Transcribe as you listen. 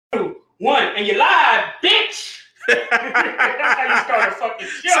2, 1, and you lied, bitch. That's how you start a fucking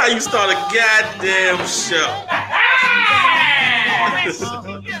show. That's how you start a goddamn show.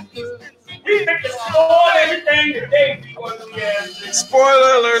 We make to spoil everything today.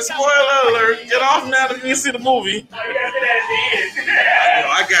 Spoiler alert, spoiler alert. Get off now that you can see the movie. Oh, you gotta say that at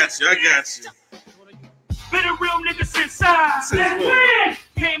I got you. Been a real nigga since I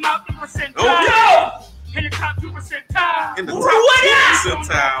came out the percentile. Oh, in the top 2% time. In the top 2%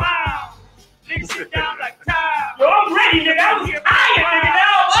 time. Nigga sit down like time. Yo, I'm ready, nigga. I was here. I am, nigga.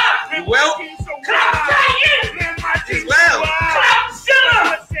 Now I'm up. Well, clap Titan. It's loud. Clap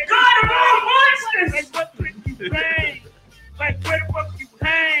Zilla. God of all monsters. Like where the fuck you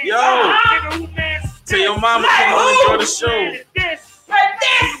hang? Yo. Nigga, who man? Tell your mama come on and enjoy the show. Like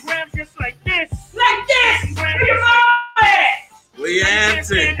this. Just like this. Like this. Where your mama at? Where your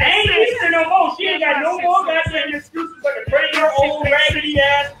auntie? Ain't Easter no more. She ain't got no more goddamn excuses but to bring her old raggedy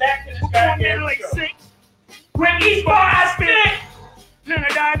ass back to the goddamn show. When East Bar I spit, then I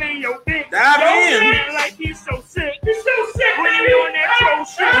dive in your dick. Dive in. Like he's so sick. He's so sick, when he on that troll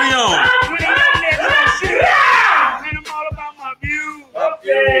shit. When he on that troll shit. And I'm all about my views.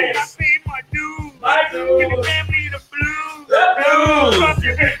 Okay. I paid my dues. Give the family the blues. Fuck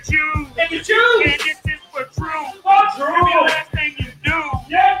you and choose. And you choose. And this is for true. For true. Every last thing you do.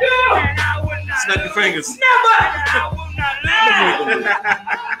 Yeah, do. And I would not Snap your fingers. Never. I will not lie.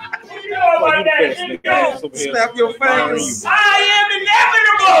 You know about that. Snap your fingers. I am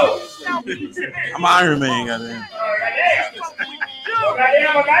inevitable. I'm Iron Man, goddamn.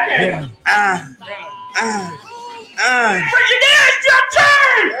 It's your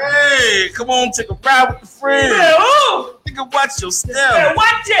turn. Hey, come on, take a ride with the friends. Nigga, watch your step.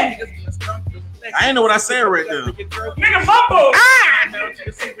 Watch it. I ain't know what I said right there. Nigga, fumble.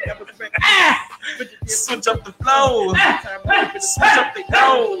 Switch up the flow. Switch up the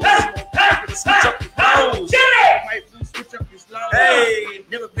goals. Switch up the goals. Hey,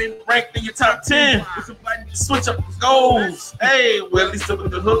 never been ranked in your top 10. Switch up the goals. Hey, well, at least look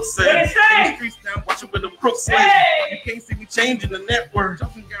what the hook say. Watch it with the crook say. You can't see me changing the network.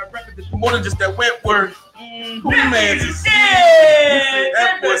 More than just that wet word. Who man is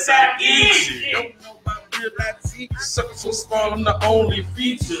that boy sound easy. Don't know about real life teacher. Sucker so small, I'm the only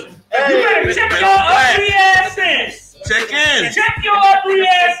feature. Hey, you better check your ugly asses. Check in. Check your ugly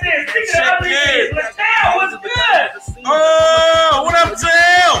asses. Speaking of ugly asses, Latel, what's good? Oh, what up,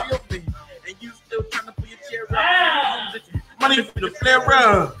 Tail? And you still trying to put your chair up. Money for the flare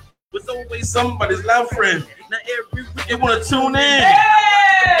up. Was always somebody's loud friend. Now every week they want to tune in.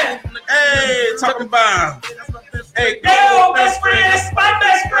 Hey, talking about. Hey, go, best friend. That's my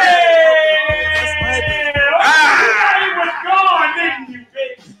best friend. You was gone, didn't you,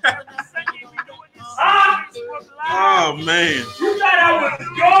 bitch? Oh, man. You thought I was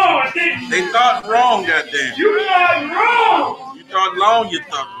gone, didn't you? They thought wrong, goddamn. You thought wrong. You thought long, you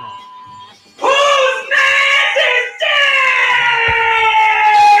thought wrong. Whose man is dead?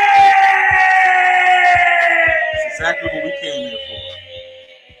 That's exactly what we came here for.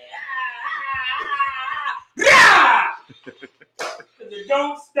 Because it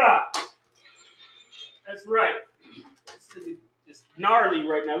don't stop. That's right. It's gnarly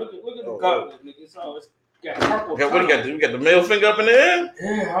right now. Look at the gauntlet, nigga. It's got purple. What do you got? We got the middle finger up in the air?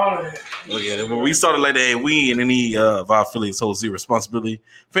 Yeah, all of that. Oh, yeah. When we started like that, we and any of our affiliates hold zero responsibility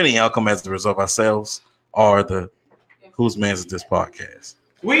for any outcome as the result of ourselves or the Whose Man's Is This podcast.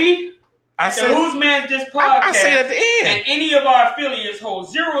 I said Whose Man's This podcast. I say at the end. And any of our affiliates hold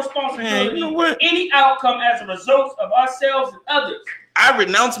zero responsibility Man, you know what? for any outcome as a result of ourselves and others. I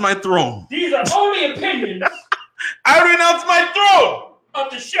renounce my throne. These are only opinions. I renounce my throne of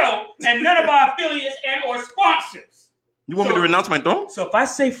the show and none of our affiliates and or sponsors. You want me to renounce my throne? So if I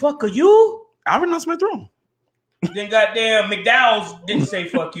say fuck you, I renounce my throne. Then goddamn McDowell's didn't say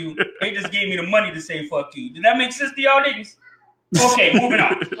fuck you. They just gave me the money to say fuck you. Did that make sense to y'all niggas? Okay, moving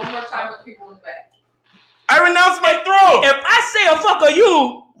on. One more time with people in the back. I renounce my throne. If I say a fuck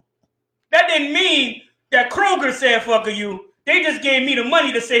you, that didn't mean that Kroger said fuck you. They just gave me the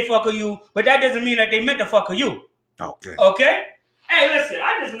money to say fuck you, but that doesn't mean that they meant to fuck you. Okay. Okay? Hey, listen,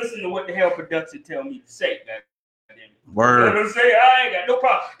 I just listen to what the hell production tell me to say. Word. I say I ain't got no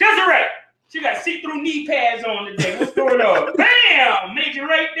problem. Desiree, she got see-through knee pads on today. What's going on? Bam! Made you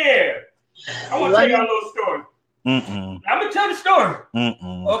right there. I want to tell y'all a little story. I'm going to tell the story.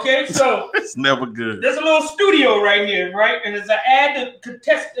 Okay, so. It's never good. There's a little studio right here, right? And as I add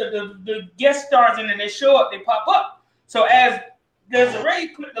the guest stars in and they show up, they pop up. So as Desiree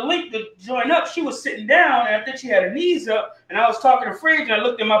clicked the link to join up, she was sitting down and I think she had her knees up. And I was talking to Fridge and I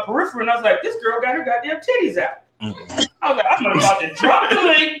looked at my peripheral and I was like, this girl got her goddamn titties out. I was like, I'm about to drop the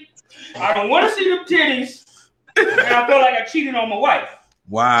link. I don't want to see them titties. And I felt like I cheated on my wife.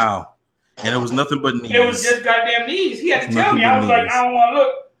 Wow. And it was nothing but knees. It was just goddamn knees. He had to tell me. I was like, I don't want to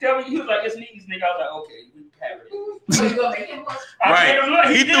look. Tell me. He was like, it's knees, nigga. I was like, okay, we can have it. So you gonna make him look?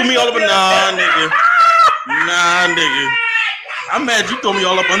 Right. He threw me all up. Nah, nigga. I'm mad you threw me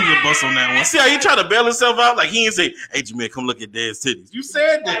all up under the bus on that one. See how he tried to bail himself out? Like he didn't say, hey, Jameer, come look at Dad's titties. You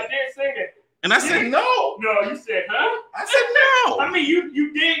said that. I did say that. And I said no. No, you said, huh? I said no. I mean,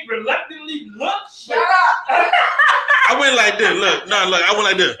 you did reluctantly look. Shut up. I went like this. Look. No, look. I went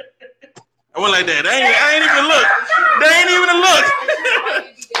like this. I went like that. I ain't even look. That ain't even a look.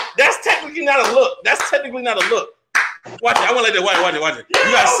 That's technically not a look. That's technically not a look. Watch it. I went like that. Watch it.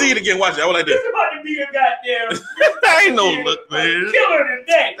 You gotta see it again. Watch it. I went like this. It's about to be a goddamn. That ain't no look, man. Killer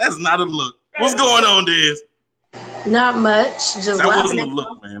today. That's not a look. What's going on, Diz? Not much. Just that laughing. wasn't a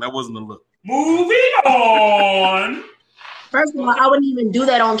look, man. That wasn't a look. Moving on. First of all, I wouldn't even do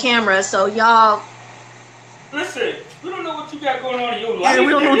that on camera. So y'all. Listen, we don't know what you got going on in your life. Yeah, we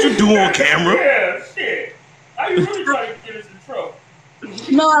don't know what you do on camera. Yeah, shit. How you really trying to get us in trouble?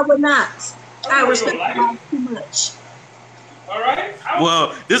 No, I would not. I respect like y'all too much. All right.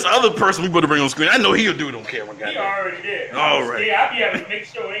 Well, this other person we better bring on screen. I know he'll do it on camera, He guys. already did. All right. Yeah, I be having to make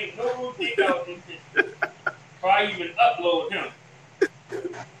sure ain't no dick out in this. Or I even upload him.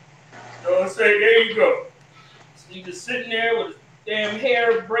 So I say, there you go. So you just sitting there with his damn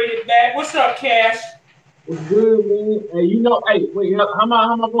hair braided back. What's up, Cash? What's good, man? Hey, you know, hey, wait, how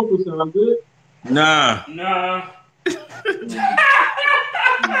my vocals sound? I'm good? Nah. That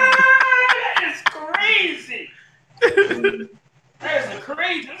is crazy. That is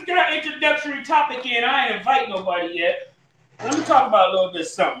crazy. Let's get our introductory topic in. I ain't invite nobody yet. Let me talk about a little bit of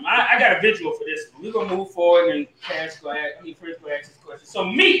something. I got a visual for this. We're gonna move forward and Cash go ahead. Chris go ask this question. So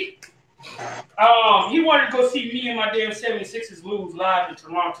me, he wanted to go see me and my damn 76ers lose live in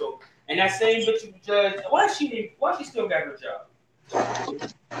Toronto. And that same bitch who judge, why she still got her job?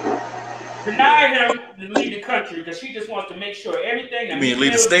 Denied him to leave the country because she just wants to make sure everything. You mean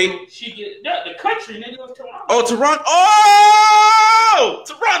leave the state? She get the country, nigga, of Toronto. Oh, Toronto! Oh,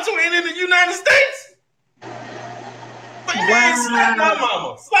 Toronto ain't in the United States. But you ain't slap my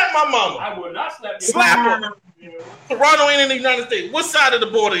mama. Slap my mama. I will not slap you. Slap her. Toronto ain't in the United States. What side of the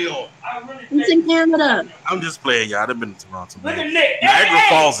border you on? I really It's in Canada. I'm just playing, y'all. I've been to Toronto. Look Man. at Nick. Niagara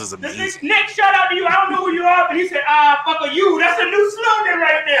Falls is amazing. Nick, shout out to you. I don't know who you are, but he said, fuck you. That's a new slogan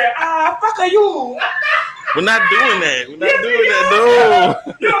right there. Fuck you. We're not doing that. We're not doing that.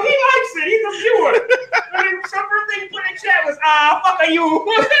 No. No, he likes it. He's a viewer. Some first thing he put in chat was, fuck you.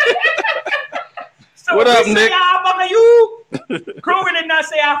 So what up, Nick? Fuck you. Kroger did not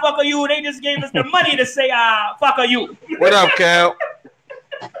say, fuck you. They just gave us the money to say, fuck you. What up, Cal?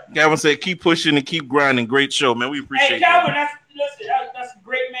 Calvin said, keep pushing and keep grinding. Great show, man. We appreciate it. Hey, Calvin, that's a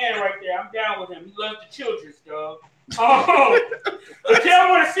great man right there. I'm down with him. He loves the children, dog. Oh, Cal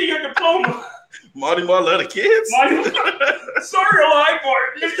want to see your diploma. Marty Martin love the kids? Sorry,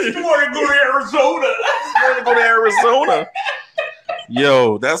 Martin. This is want to go to Arizona. Want to go to Arizona?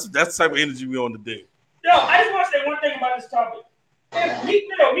 Yo, that's the type of energy we on today. Yo, I just want to say one thing about this topic. Hey, Meek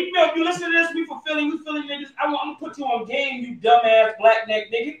Mill, if you listen to this, we Philly niggas. I'm gonna put you on game, you dumbass black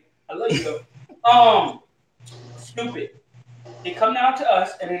neck nigga. I love you though. Stupid. They come down to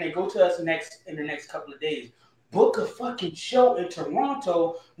us and then they go to us in the next couple of days. Book a fucking show in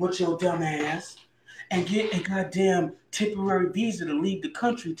Toronto with your dumb ass and get a goddamn temporary visa to leave the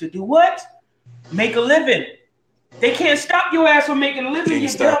country to do what? Make a living. They can't stop your ass from making a living, you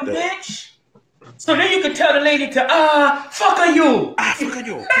dumb bitch. So then you can tell the lady to, fuck you. Fuck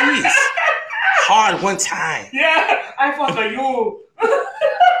you, please. Hard one time. Yeah, I fuck you.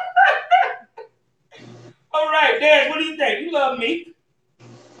 All right, Dad, what do you think? You love me.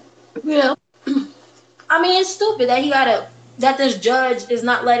 Yeah. I mean, it's stupid that this judge is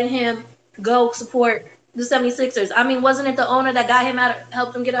not letting him go support the 76ers. I mean, wasn't it the owner that got him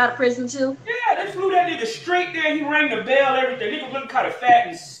helped him get out of prison too? Yeah, they flew that nigga straight there. He rang the bell, everything. Nigga looked kind of fat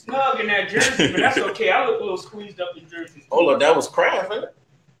and snug in that jersey, but that's okay. I look a little squeezed up in jerseys. Oh, look, that was Kraft, isn't it?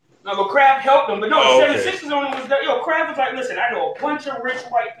 No, but Kraft helped him. But no, the 76ers okay. owner was there. Yo, Kraft was like, listen, I know a bunch of rich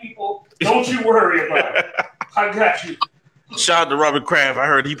white people. Don't you worry about it. I got you. Shout out to Robert Kraft. I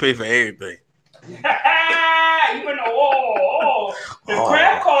heard he paid for everything. You went, If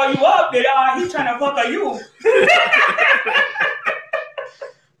Kraft call you up, then he trying to fuck you.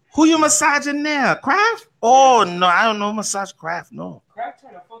 Who you massaging now? Kraft? Oh, no, I don't know massage Kraft, no. Kraft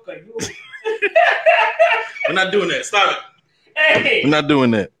trying to fuck you. We're not doing that. Stop it. Hey. We're not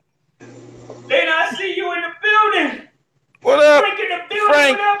doing that. Then I see you in the building. What up, Frank in the building.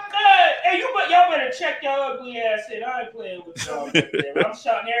 Frank? What up, cuz? Hey, y'all better check your ugly ass in. I ain't playing with y'all. I'm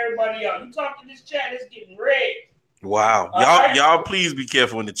shouting everybody out. You talk to this chat, it's getting red. Wow. Y'all please be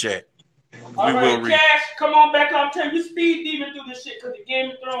careful in the chat. All right, Cash, come on back. I'm telling you, speed demon through this shit because the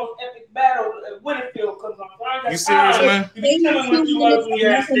Game of Thrones epic battle at Winterfell comes on. You serious, man?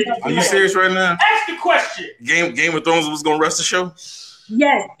 Are you serious right now? Ask the question. Game of Thrones was gonna rest the show?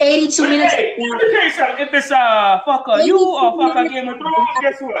 Yes, 82 minutes. Hey, let me tell you something. If it's fuck you or fuck Game of Thrones,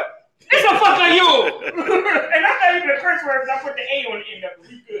 guess what? It's a fuck you. And that's not even a curse word because I put the A on the end of it.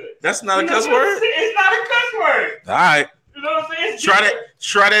 We good. That's not a cuss word? It's not a cuss word. All right. You know what I'm saying?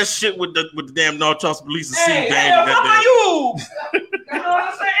 Try that shit with the damn North Charleston police and see fuck you. You know what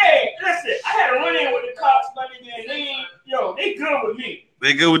I'm saying? Hey, listen, I had a run-in with the cops, my nigga, and they good with me.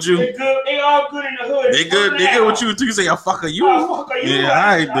 They good with you? They good. They all good in the hood. They good with you too. You say, "I fuck you." Yeah, all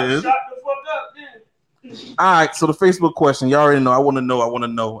right, then. Shut the fuck up, then. All right. So the Facebook question, y'all already know. I want to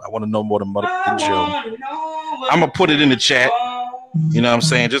know more than motherfucking Joe. I'm gonna put it in the chat. You know what I'm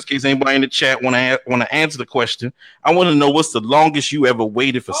saying? Just in case anybody in the chat want to answer the question, I want to know what's the longest you ever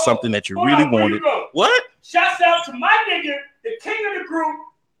waited for something that you really wanted. What? Shouts out to my nigga, the king of the group,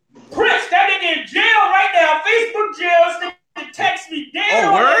 Prince. That nigga in jail right now, Facebook jail. This nigga text me,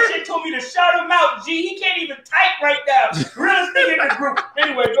 damn, that shit told me to shout him out. G, he can't even type right now. Realest nigga in the group.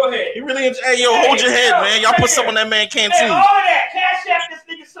 Anyway, go ahead. He really hold your head, man. Y'all put something that man can't see. All of that. Cash out this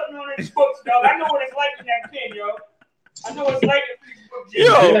nigga something on his books, dog. I know what it's like in that pen, yo. I know it's like in Facebook jail.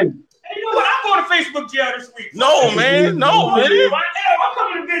 Yo. Hey, you know what? I'm going to Facebook jail this week. No, man. No, man. I'm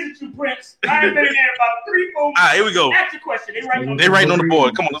coming to visit you, Prince. I ain't been in there about 3-4 months. All right, here we go. Ask your question. They writing on the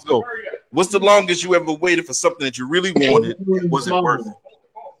board. Come on, let's go. What's the longest you ever waited for something that you really wanted? Was it worth it?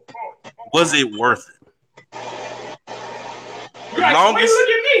 Was it worth it? The longest. Why you look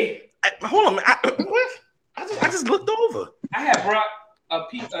at me? Hold on, man. I just looked over. I had brought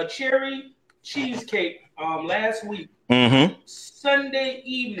a cherry cheesecake last week. Mm-hmm. Sunday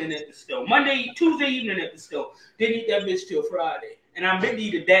evening at the store. Tuesday evening at the store. Didn't eat that bitch till Friday. And I meant to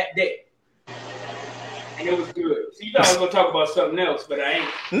eat it that day. And it was good. So you thought I was going to talk about something else, but I ain't.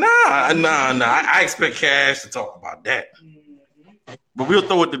 Nah. I expect Cash to talk about that. Mm-hmm. But we'll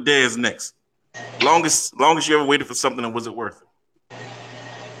throw it to Dez next. Longest you ever waited for something, and was it worth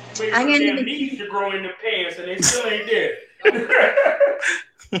it? I damn knees to grow in the pants, and they still ain't there.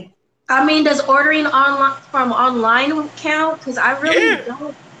 I mean, does ordering online count? Because I really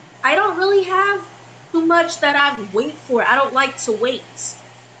don't. I don't really have too much that I wait for. I don't like to wait.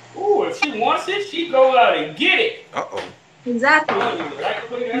 Ooh, if she wants it, she go out and get it. Uh-oh. Exactly. I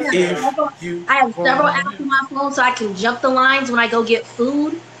have several apps on my phone so I can jump the lines when I go get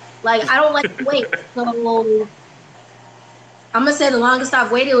food. Like, I don't like to wait. So I'm going to say the longest I've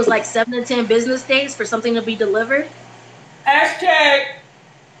waited was like 7 to 10 business days for something to be delivered. Hashtag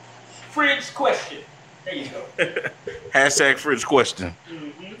fridge question. There you go. Hashtag fridge question.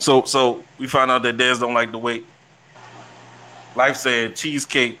 Mm-hmm. So we found out that Dez don't like to wait. Life said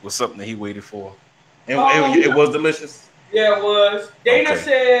cheesecake was something that he waited for. And it was delicious. Yeah, it was. Dana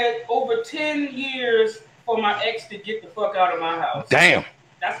said over 10 years for my ex to get the fuck out of my house. Damn.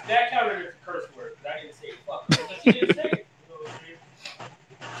 That counted as a curse word. I didn't say fuck. Because she didn't say it. You know what I'm saying?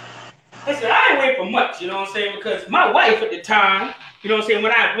 Listen, I didn't wait for much, you know what I'm saying? Because my wife at the time, you know what I'm saying,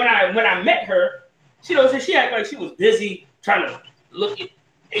 when I met her, she acted like she was busy trying to look at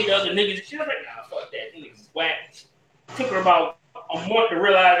 8 other niggas. She was like, nah, fuck that. Niggas whack. Took her about a month to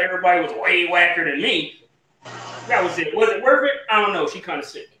realize everybody was way whacker than me. That was it. Was it worth it? I don't know. She kind of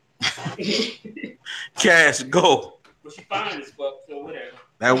sick. Cash, go. But she fine as fuck, so whatever.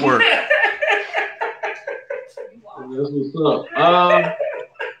 That worked. That's what's up.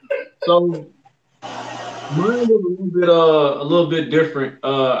 So mine was a little bit different.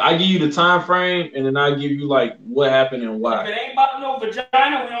 I give you the time frame, and then I give you like what happened and why. If it ain't about no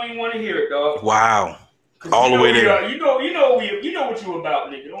vagina, we don't even want to hear it, dog. Wow. All the way there. You know what you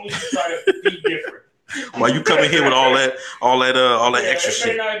about, nigga. Don't even try to be different. Why you coming here with all that extra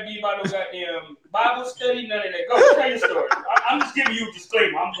shit? It may not be about no goddamn Bible study, none of that. Go tell your story. I'm just giving you a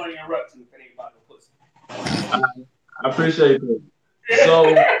disclaimer. I'm going to interrupt you if it ain't about no pussy. I appreciate that. So,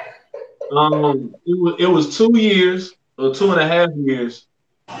 it was 2 years or 2.5 years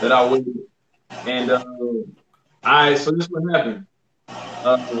that I waited, and so this is what happened.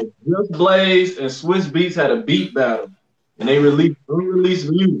 Just Blaze and Swiss Beats had a beat battle, and they released unreleased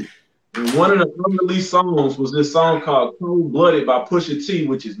music. And one of the unreleased songs was this song called Cold Blooded by Pusha T,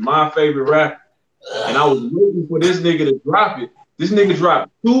 which is my favorite rapper. And I was waiting for this nigga to drop it. This nigga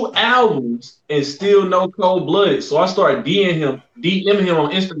dropped 2 albums and still no Cold Blooded. So I started DMing him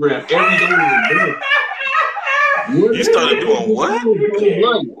on Instagram every day. You started doing what?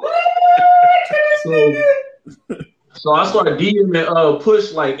 So I started DMing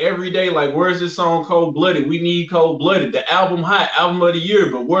Push like every day, like, where's this song Cold Blooded? We need Cold Blooded. The album hot, album of the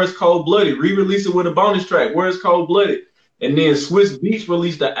year, but where's Cold Blooded? Re-release it with a bonus track. Where's Cold Blooded? And then Swiss Beats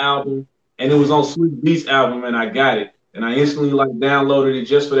released the album, and it was on Swiss Beats album, and I got it. And I instantly like downloaded it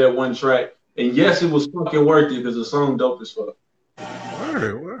just for that one track. And yes, it was fucking worth it because the song dope as fuck.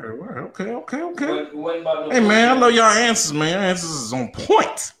 Word. Okay. Hey man, I love y'all answers, man. Your answers is on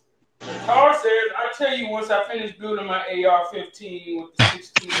point. Carl says, I tell you, once I finish building my AR-15 with the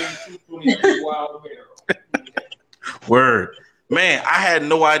 16 and 223 wild barrel. Word. Man, I had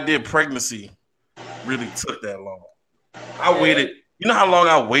no idea pregnancy really took that long. I waited. You know how long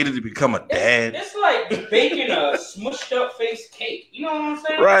I waited to become a dad? It's like baking a smushed up face cake. You know what I'm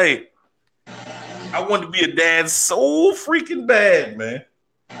saying? Right. I wanted to be a dad so freaking bad, man.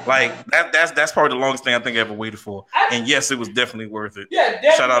 Like that's probably the longest thing I think I ever waited for. And yes, it was definitely worth it. Yeah,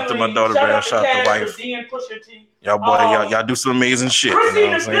 definitely. Shout out to my daughter, man. Shout out to wife. Y'all boy, y'all do some amazing shit. Chrissy you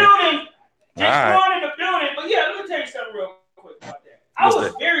know in the building. Just right. going in the building. But yeah, let me tell you something real quick about that. I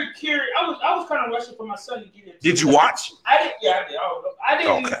was very curious. I was kind of rushing for my son to get it. Did you watch? I did. Yeah, I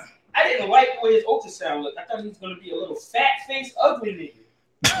did. I didn't like the way his ultrasound looked. I thought he was going to be a little fat face, ugly nigga.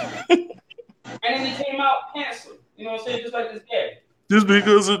 And then he came out handsome. You know what I'm saying? Just like his dad. Just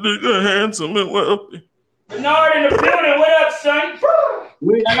because a nigga handsome and wealthy. Bernard in the building. What up, son?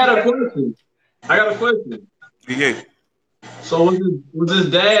 Wait, I got a question. Yeah. So was his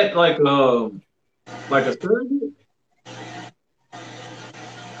dad like a surrogate?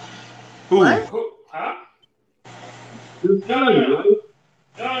 Who? Huh? His surrogate, right?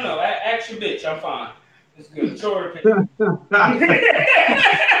 No. Ask your bitch. I'm fine. It's good. Show her the picture.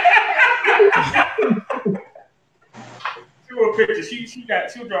 Show her a picture.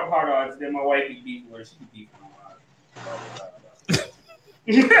 She'll drop hard odds. Then my wife be beef with her. She be beef with her.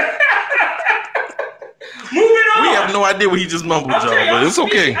 Moving on. We have no idea what he just mumbled, y'all, but it's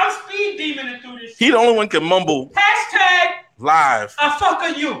okay. I'm speed demoning through this. He the only one can mumble. Hashtag live. I fuck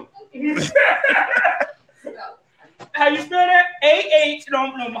you. How you spell that? A-H. No,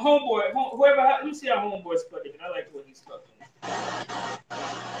 my homeboy. Whoever. Let me see how homeboy spelled it. I like what he spelled it.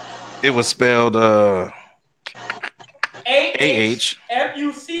 It was spelled A-H.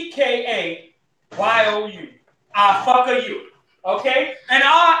 F-U-C-K-A-Y-O-U. I fuck you. Okay? And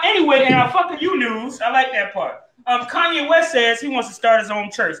anyway, in our fuck you news, I like that part. Kanye West says he wants to start his own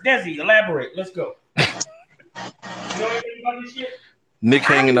church. Desi, elaborate. Let's go. You know anything about this shit? Nick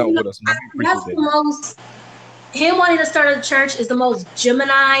hanging out with us. That's the most. Him wanting to start a church is the most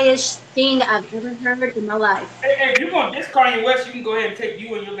Gemini-ish thing I've ever heard in my life. Hey, if you want this Kanye West, you can go ahead and take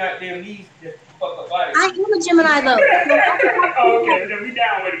you and your goddamn knees to fuck up body. I am a Gemini though. Oh, okay, then we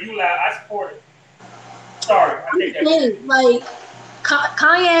down with it. You loud. I support it. Sorry, I take that. Like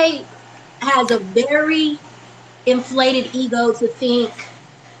Kanye has a very inflated ego to think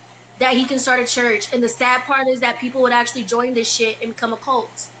that he can start a church, and the sad part is that people would actually join this shit and become a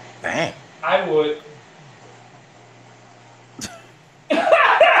cult. Dang. I would.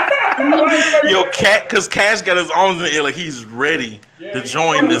 Yo, Cat, because Cash got his arms in the air like he's ready to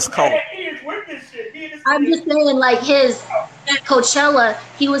join this cult. He is with this shit. I'm just saying, like at Coachella,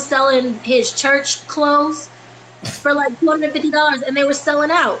 he was selling his church clothes for like $250, and they were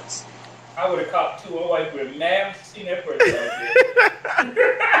selling out. I would have copped two. My wife would have mad when she seen that person.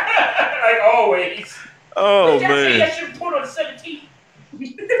 Like always. Oh man. That shit put on the 17th.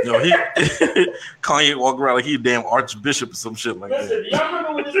 Yo, Kanye walk around like he a damn archbishop or some shit like that. Listen, y'all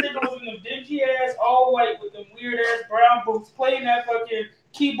remember when this nigga was in them dingy ass, all white with them weird ass brown boots, playing that fucking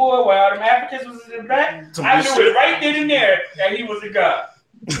keyboard while them Africans was in the back? I knew it right then and there that he was a god.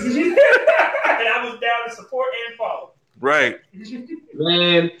 And I was down to support and follow. Right.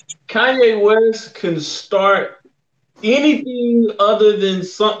 Man, Kanye West can start anything other than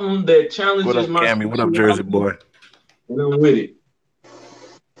something that challenges what up, my Cammy? What up, Jersey boy? And I'm with it.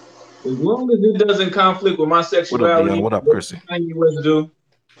 As long as it doesn't conflict with my sexuality, what up, Chrissy? Kanye West do,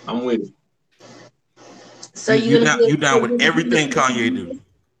 I'm with it. So you down with everything Kanye do?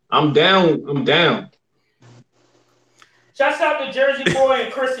 I'm down. Shouts out to Jersey Boy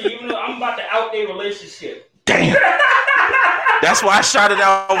and Chrissy, even though I'm about to out their relationship. Damn. That's why I shot it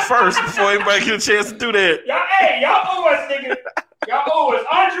out first before anybody get a chance to do that. Y'all owe us, nigga. Y'all owe us.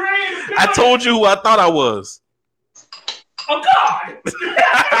 Andre. I told you who I thought I was. Oh God. The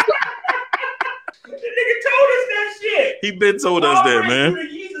nigga told us that shit. He been told us that, man.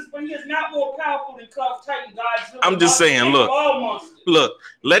 Jesus, but he is not more powerful than Cuff Titan Godzilla. I'm just saying, look,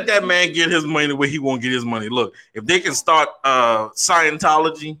 let that man get his money the way he won't get his money. Look, if they can start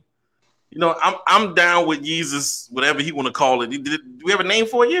Scientology You know, I'm down with Yeezus, whatever he want to call it. Do we have a name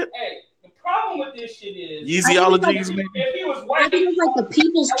for it yet? Hey, the problem with this shit is Yeezyologies. if he was I white, think it was like the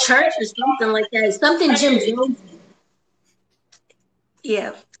People's Church or something like that. Something Jim Jones.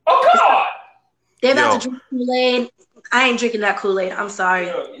 Yeah. oh God. They're about to drink Kool-Aid. I ain't drinking that Kool-Aid. I'm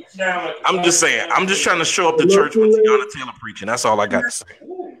sorry. I'm just saying. I'm just trying to show up the church with Tiana Taylor preaching. That's all I got to say.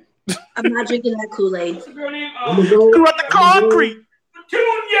 I'm not drinking that Kool-Aid. What's the girl name? Grew up the concrete.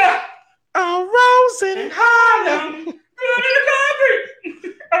 Petunia. Rose in Harlem. Good in the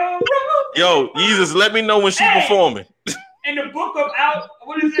concrete. Yo, Yeezus, let me know when she's performing. In the book of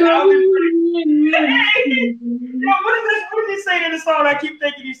what is it? Hey! Yo, what is he saying in the song? I keep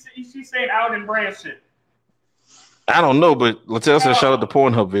thinking she's saying Alden Brand shit. I don't know, but Latel said shout out to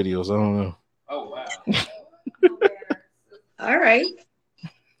Pornhub videos. I don't know. Oh wow. All right.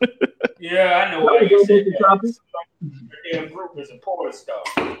 Yeah, I know why you said that. The damn group is a porn star.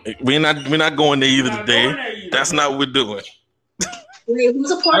 We're not going there either today. That's not what we're doing. Wait,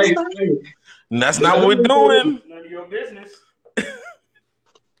 who's a porn star? That's not what we're doing. None of your business.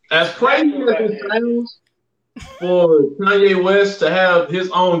 As crazy as it sounds for Kanye West to have his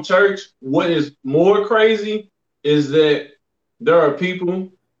own church, what is more crazy is that there are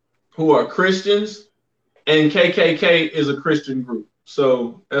people who are Christians and KKK is a Christian group.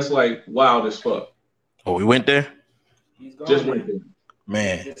 So that's like wild as fuck. Oh, we went there? Just went there.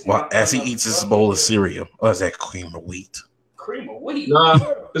 Man, well, as he eats his bowl of cereal. Oh, is that cream of wheat? Cream of wheat? Nah,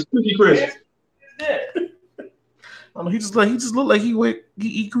 it's Cookie Crisp. I don't know, he just looked like he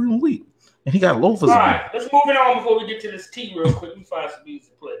eat cream of wheat. And he got loafers. All right, let's move it on before we get to this tea real quick. Let me find some music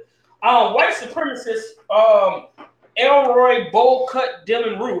to play. White supremacist Elroy Bowl Cut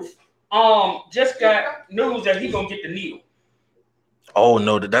Dylan Roof just got news that he gonna get the needle. Oh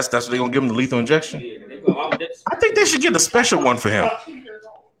no, that's what they're gonna give him, the lethal injection. Yeah, I think they should get a special one for him.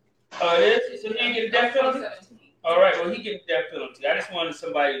 It is? So he ain't get a death penalty? All right, well he get a death penalty. I just wanted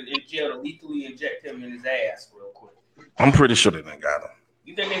somebody in jail to lethally inject him in his ass real quick. I'm pretty sure they done got him.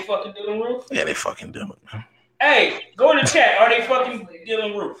 You think they fucking Dylan Roof? Yeah, they fucking do it, man. Hey, go in the chat. Are they fucking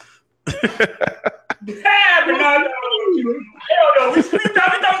Dylan Roof? But no. Hell no. We thought we were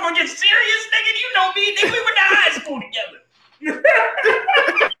gonna get serious, nigga. You know me. Nigga, we went to high school together.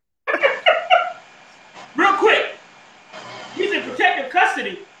 Real quick. He's in protective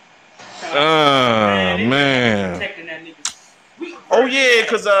custody. Man. Protecting that nigga. Oh yeah,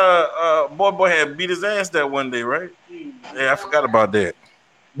 because boy had beat his ass that one day, right? Yeah, I forgot about that.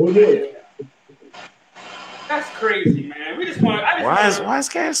 That's crazy, man. We just want. Why is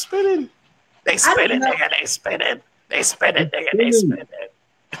gas spinning? They spinning, nigga. They spinning. They spinning, nigga. They spinning.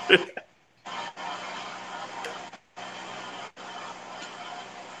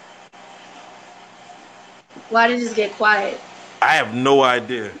 Why did it just get quiet? I have no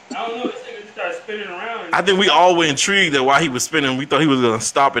idea. I don't know. This nigga just started spinning around. I think we all were intrigued that while he was spinning, we thought he was going to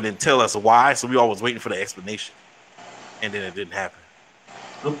stop it and tell us why. So we all was waiting for the explanation, and then it didn't happen.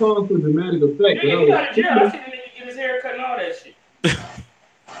 I'm calling for dramatic effect. Yeah, he got a jail. I seen the nigga get his hair cut and all that shit.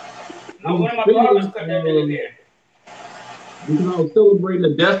 One of my barbers cut that nigga hair. Because I was celebrating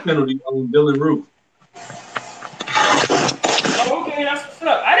the death penalty on Dylan Roof. Oh, okay, that's what's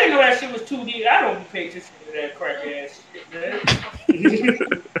up. I didn't know that shit was 2D. I don't pay attention to that crack ass shit, man.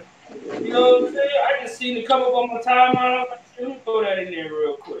 You know what I'm saying? I just seen it come up on my timeline. I was like, let me throw that in there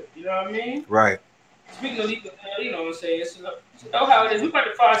real quick. You know what I mean? Right. Speaking of legal, you know what I'm saying? So, you know how it is. We're about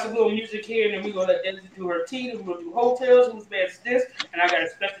to find some little music here, and then we're going to let Dennis do her tea. We're going to do hotels, who's bad is this, and I got a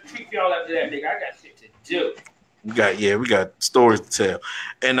special treat for y'all after that, nigga. I got shit to do. We got stories to tell.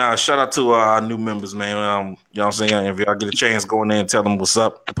 And shout out to our new members, man. You know what I'm saying? If y'all get a chance, go in there and tell them what's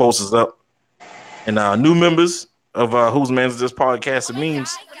up. The post is up. And new members of Whose Man Is This Podcast, it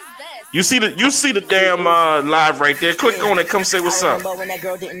means you see the damn live right there. Click on it, come say what's up. But when that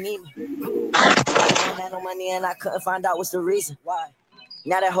girl didn't need me, I had no money and I couldn't find out what's the reason. Why?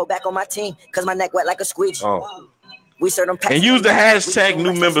 Now that hoe back on my team, cause my neck wet like a squeegee. Oh. We serve them and use the hashtag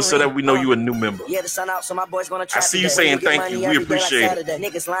new member so that we know you a new member. Yeah, the sun out, so my boys gonna I see you saying thank you. We appreciate it.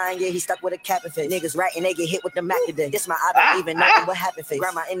 Niggas lying, yeah, he stuck with a cap and fit. Niggas writing, they get hit with the Mac today. This my I don't even know what happened face.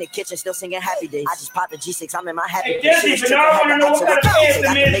 Grandma in the kitchen still singing happy days. I just popped the G6, I'm in my happy days. Hey, Jesse, but I wanna know what kind of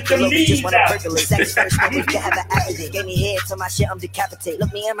anthem is the knees out. Sex first, we can have an accident. Gave me head to my shit, I'm decapitated.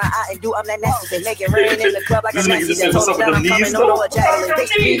 Look me in my eye and do I'm that nasty. Make it rain in the club like a nasty day. Told them that I'm coming, no ejaculate. They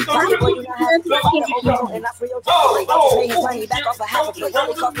speak, boy, you not happy. And I free your just made his money back off a half a plate.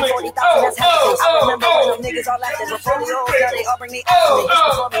 Only cost me 40,000, that's half a face. I remember when them niggas all acting before the old, now they all bring the accident.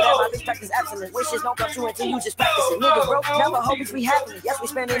 Before me, that my bitch practice abstinence. Wishes don't come true until you just practice it. Niggas broke, never hope we happy. Yes, we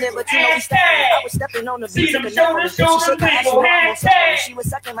spending it, but you know we stepping. I was stepping on the beat of the neck. She shook her ass and she was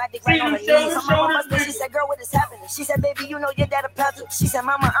sucking my dick right on her knees. I'm on my she said, girl, what is happening? She said, baby, you know your dad a pastor. She said,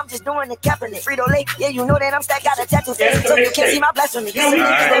 mama, I'm just doing the capping it. Frito-Lay, yeah, you know that I'm stacked, got a tattoo. So you can't see my blasphemy. Some niggas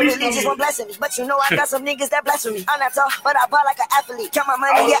that really just want blasphemy. But you know I got some niggas that blasphemy. I'm not tall, but I bought like an athlete. Count my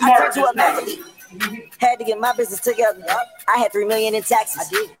money, yeah, I turned to an athlete. Had to get my business together. I had $3 million in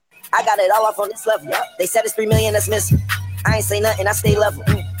taxes. I got it all off on this level. They said it's $3 million that's missing. I ain't say nothing, I stay level.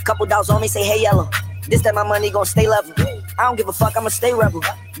 Couple dollars on me, say hey yellow. This that my money gon' stay level. I don't give a fuck, I'ma stay rebel.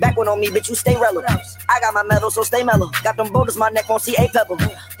 Back one on me, bitch, you stay relevant. I got my medal, so stay mellow. Got them boulders, my neck won't see a pebble.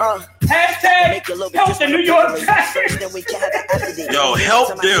 Hashtag help the New York Times. Yo,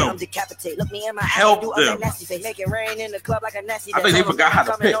 help them. Help them. I think they forgot how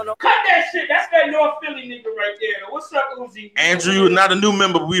to pick. Cut that shit. That's that North Philly nigga right there. What's up, Uzi? Andrew, you're not a new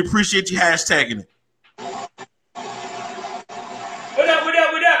member, but we appreciate you hashtagging it. What up?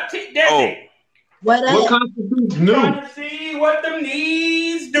 Oh. What constitutes new? Trying to see what them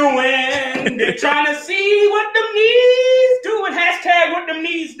knees doing. They're trying to see what them knees doing. Hashtag what them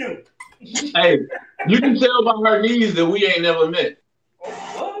knees do. Hey, you can tell by her knees that we ain't never met.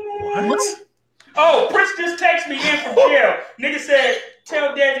 What? Oh, Prince just texted me in from jail. Nigga said,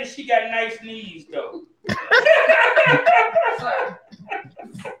 tell Daddy she got nice knees, though.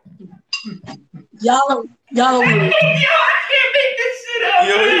 Y'all. I can't make this shit up.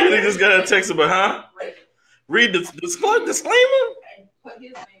 Yo, you really just got a text about, huh? Read the disclaimer.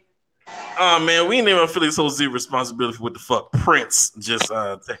 Oh man, we ain't even Philly so zero responsibility for what the fuck Prince just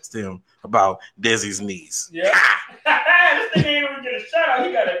texted him about Desi's knees. Yeah. This thing ain't even get a shout out.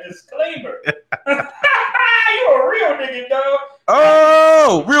 He got a disclaimer. You a real nigga, dog.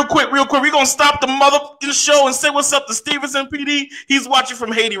 Oh, real quick. We're gonna stop the motherfucking show and say what's up to Stevenson PD. He's watching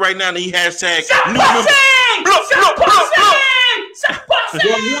from Haiti right now and he hashtag new member.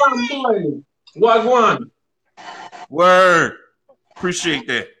 Wagwan. Word. Appreciate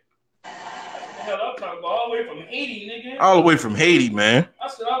that. Hell, I'm talking about all the way from Haiti, nigga. All the way from Haiti, man.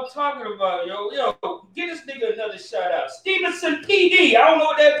 That's what I'm talking about, yo. Get this nigga another shout out. Stevenson PD. I don't know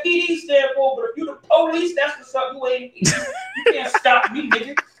what that PD stand for, but if you the police, that's what's up. You ain't. You can't stop me,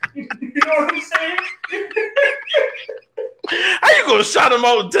 nigga. You know what I'm saying? How you gonna shout him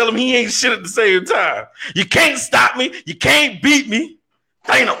out and tell him he ain't shit at the same time? You can't stop me. You can't beat me.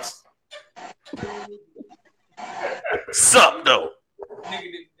 Thanos. Sup, though.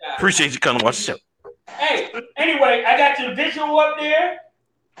 Appreciate you coming to watch the show. Hey, anyway, I got your visual up there.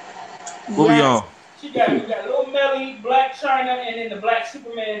 What we on? We got Lil Melly, Black China, and then the Black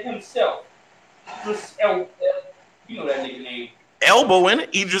Superman himself. You know that nigga name. Elbow in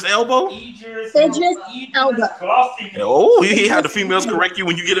it? Idris Elbow? Idris Elbow. Oh, he had the females correct you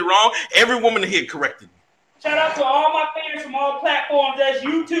when you get it wrong. Every woman in here corrected me. Shout out to all my fans from all platforms. That's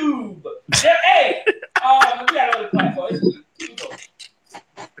YouTube. Hey, we got other platforms.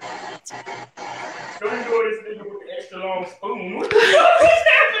 Don't enjoy this nigga with the extra long spoon. What the fuck is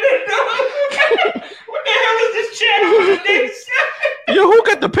happening, dog? What the hell is this channel? Yo, who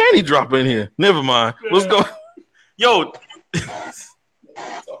got the panty drop in here? Never mind. Let's go. Yo.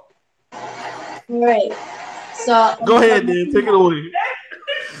 All right. So go ahead, Dan. Take it away.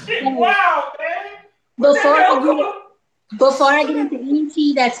 Wow, man. Before I get into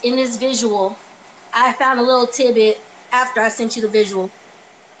anything that's in this visual, I found a little tidbit after I sent you the visual.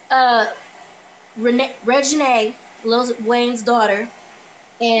 Reginae, Lil Wayne's daughter,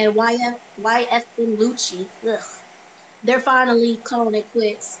 and YFN Lucci, they're finally calling it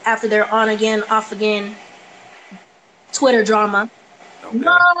quits after their on again, off again Twitter drama. Okay.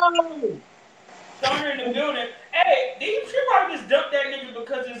 No! Somewhere in the building. Hey, you probably just dumped that nigga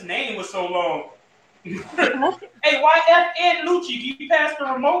because his name was so long. Hey, YFN Lucci, do you pass the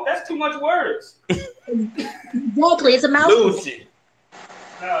remote? That's too much words. Exactly, it's a mouthful. Lucci.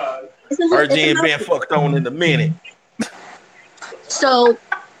 RJ ain't been fucked on in a minute. So.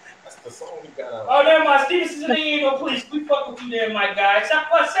 Oh, never mind. Stevenson ain't no police. We fuck with you there, my guy. Stop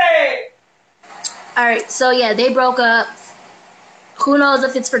saying. All right, so yeah, they broke up. Who knows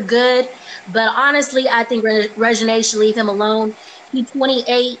if it's for good? But honestly, I think Reginae should leave him alone. He's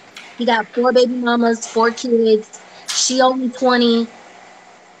 28. He got 4 baby mamas, 4 kids. She only 20.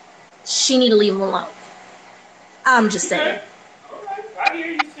 She need to leave him alone. I'm just saying. All right. I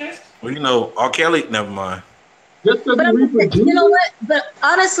hear you, sis. Well, you know, R. Kelly, never mind. But you know what? But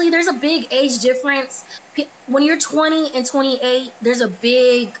honestly, there's a big age difference. When you're 20 and 28, there's a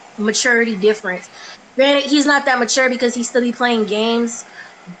big maturity difference. Granted, he's not that mature because he still be playing games,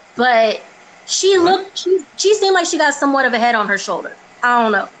 but she seemed like she got somewhat of a head on her shoulder. I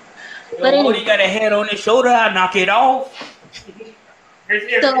don't know. But anyway, he got a head on his shoulder. I knock it off. Her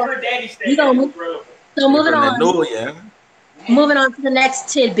daddy said, so moving on. Moving on to the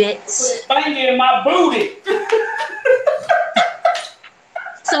next tidbits. Spanking my booty.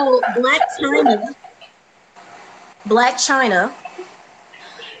 So Blac Chyna.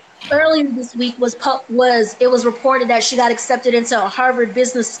 Earlier this week was reported that she got accepted into a Harvard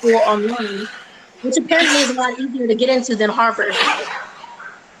Business School online, which apparently is a lot easier to get into than Harvard.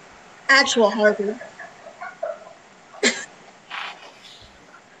 Actual Harvard.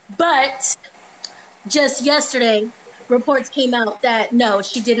 But just yesterday, reports came out that no,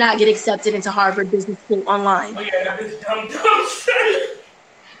 she did not get accepted into Harvard Business School online. Oh yeah, that is dumb shit.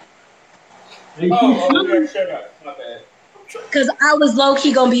 Oh, shut up. My bad. Because I was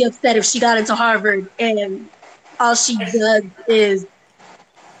low-key gonna be upset if she got into Harvard and all she does is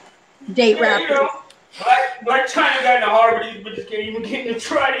date rappers. You know, Blac Chyna got into Harvard, these bitches can't even get in the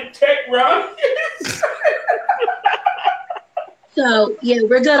Trident Tech round. So yeah,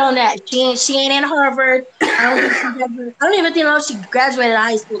 we're good on that. She ain't in Harvard. I don't even think she graduated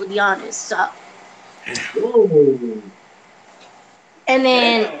high school, to be honest. So. Ooh. And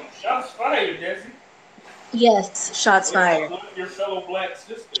then. Damn, shots fired, Desi. Yes, shots fired. Your fellow black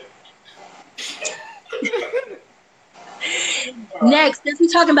sister. Next, since we're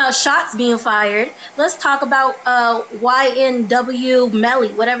talking about shots being fired, let's talk about YNW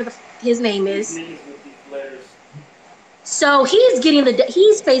Melly, whatever his name is. So he's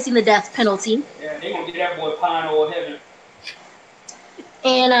facing the death penalty. Yeah, they gonna get that boy pine or heaven.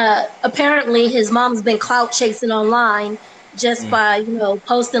 And apparently his mom's been clout chasing online just by,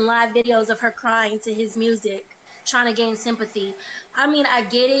 posting live videos of her crying to his music, trying to gain sympathy. I mean, I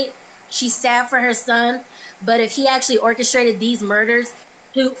get it. She's sad for her son, but if he actually orchestrated these murders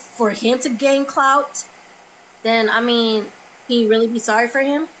for him to gain clout, then, I mean, can you really be sorry for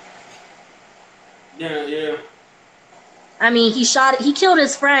him? Yeah. I mean, he killed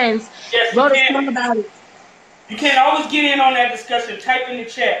his friends, wrote a song about it. You can't always get in on that discussion. Type in the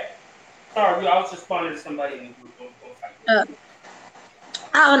chat. Sorry, I was just responding to somebody in the group. I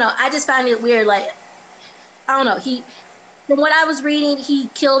don't know. I just find it weird. Like, I don't know. From what I was reading, he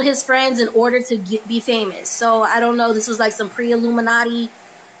killed his friends in order to be famous. So I don't know. This was like some pre-Illuminati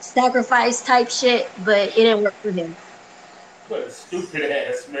sacrifice type shit, but it didn't work for him. What a stupid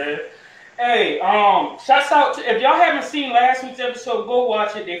ass, man. Hey, shouts out to, if y'all haven't seen last week's episode, go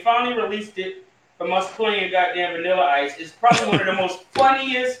watch it. They finally released it from us playing goddamn Vanilla Ice. It's probably one of the most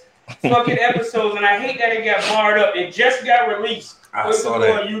funniest fucking episodes, and I hate that it got barred up. It just got released. I saw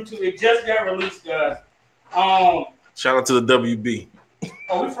that on YouTube. It just got released, guys. Shout out to the WB.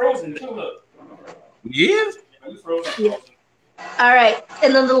 Oh, we frozen too. Look. Yes. Yeah, we frozen. Yeah. All right,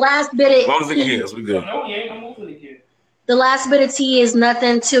 and then the last bit. As long as it can hear us, we good. No, we ain't moving again. The last bit of tea is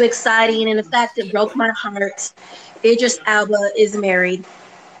nothing too exciting, and in fact, it broke my heart. Idris Elba is married.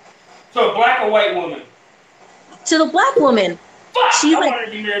 To a black or white woman? To the black woman. Fuck! She's wanted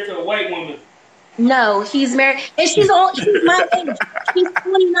to be married to a white woman. No, he's married, and she's my age. She's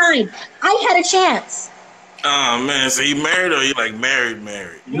 29. I had a chance. Oh man, so you married or you like married?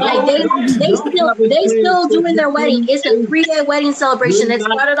 Like they still doing their wedding. It's a 3-day wedding celebration that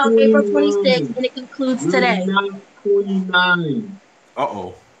started on April 26th and it concludes today. 29.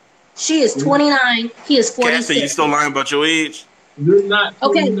 Uh-oh. She is 29. He is 46. Cassie, you still lying about your age? You're not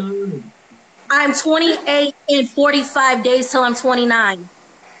 29. Okay. I'm 28 in 45 days till I'm 29.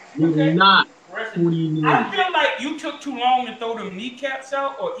 You're not 29. I feel like you took too long to throw them kneecaps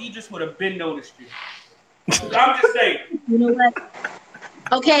out, or he just would have been noticed you. I'm just saying. You know what?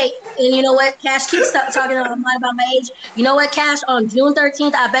 Okay, and you know what? Cash keeps talking about my age. You know what, Cash? On June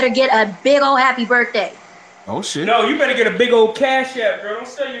 13th, I better get a big old happy birthday. Oh shit! No, you better get a big old cash app, girl. Don't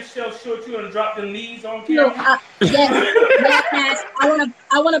sell yourself short. You and drop them knees on camera. Yeah, Cash.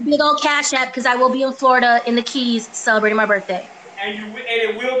 I want a big old cash app because I will be in Florida in the Keys celebrating my birthday. And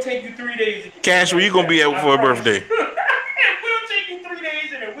it will take you 3 days. Cash, where you gonna be at for a birthday? It will take you 3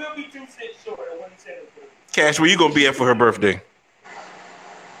 days, and it will be 2 cents short. Cash, where you gonna be at for her birthday?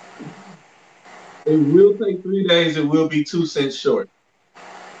 It will take 3 days. It will be 2 cents short.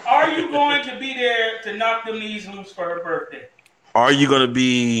 Are you going to be there to knock them knees loose for her birthday? Are you gonna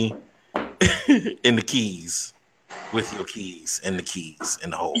be in the Keys with your keys and the keys in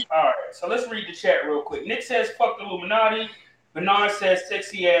the hole? All right, so let's read the chat real quick. Nick says, "Fuck the Illuminati." Bernard says,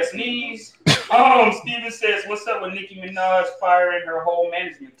 "Sexy ass knees." Steven says, "What's up with Nicki Minaj firing her whole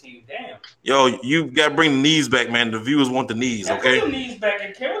management team?" Damn. Yo, you got to bring the knees back, man. The viewers want the knees, okay? Bring the knees back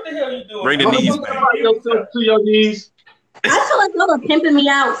and care. What the hell you doing? Bring the knees back. To your knees. I feel like y'all are pimping me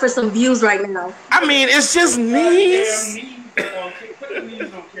out for some views right now. I mean, it's just knees. Put the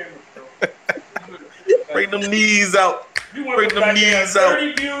knees on camera, bro. Bring them knees out. Bring them knees out.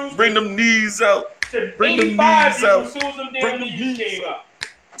 Bring them knees out. Bring them knees out. Bring them knees out.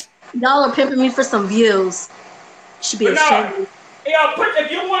 Y'all are pimping me for some views. Should be ashamed. Hey, if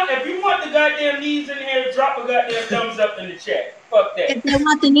you want the goddamn knees in here, drop a goddamn thumbs up in the chat. Fuck that. If they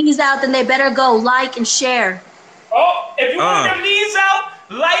want the knees out, then they better go like and share. Oh, if you want them knees out,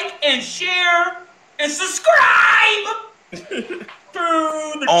 like and share and subscribe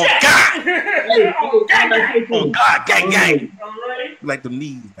through the chat. Oh God, gang. All right. Like them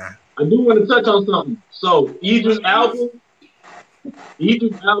knees, man. I do want to touch on something. So Idris Elba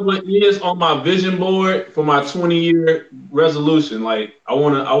is on my vision board for my 20-year resolution. Like I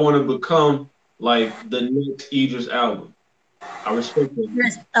wanna become like the next Idris Elba. I respect that.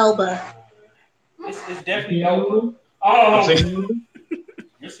 Idris Elba. It's definitely Elba. Oh,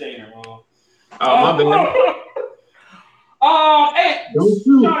 You're saying it wrong. Oh, my bad. Hey, Don't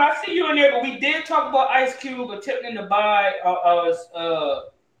shoot. Sean, I see you in there, but we did talk about Ice Cube attempting to buy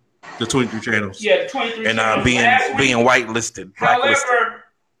The 23 channels. the 23 and channels. being whitelisted. However,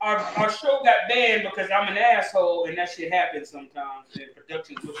 our show got banned because I'm an asshole, and that shit happens sometimes. And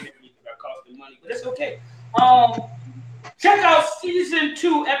production's looking at me because I cost them money, but it's okay. Check out season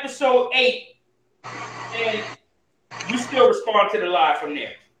 2, episode 8, and you still respond to the live from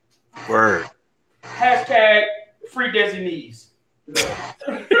there. Word. Hashtag free designees.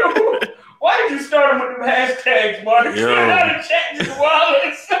 Why did you start them with the hashtags, Mark? You know how to chat just wild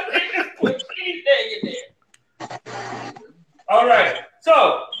and something. Just put anything in there. All right.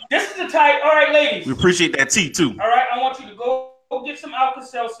 So this is the type. All right, ladies. We appreciate that tea too. All right. I want you to go get some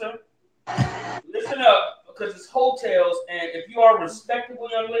Alka-Seltzer. Listen up, because it's hotels, and if you are a respectable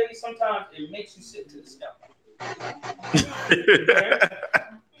young lady, sometimes it makes you sit to the scalp.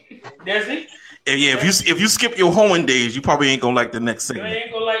 Desi? If you skip your hoeing days, you probably ain't gonna like the next You segment.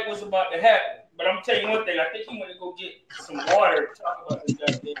 ain't gonna like what's about to happen. But I'm telling you one thing, I think he went to go get some water to talk about this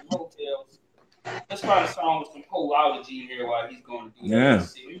goddamn hotels. Let's find a song with some hoeology in here while he's going to do that. Yeah.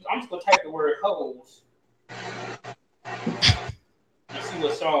 Let's see. I'm just gonna type the word hoes. Let's see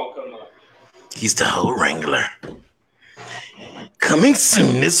what song comes up. He's the hoe wrangler. Coming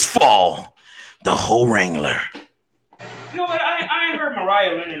soon this fall, the hoe wrangler. You know what? I ain't heard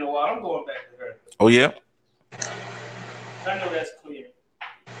Mariah Lynn in a while. I'm going back to her. Oh yeah. I know that's clear.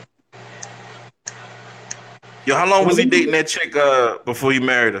 Yo, how long was he dating that chick before you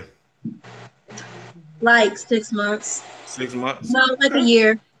married her? Like 6 months. 6 months. No, like a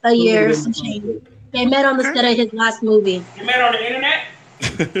year. Some change. They met on the set of his last movie. You met on the internet?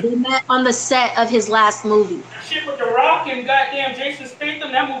 They met on the set of his last movie. Shit with The Rock and goddamn Jason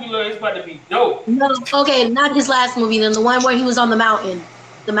Statham, that movie is about to be dope. No, okay, not his last movie, then the one where he was on the mountain.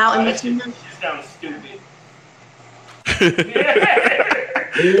 The mountain between them. That sounds stupid.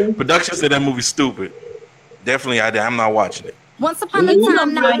 Production said that movie's stupid. Definitely, I'm not watching it. Once upon a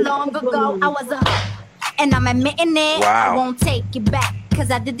time, not long ago, I was a hoe. And I'm admitting it. Wow. I won't take it back.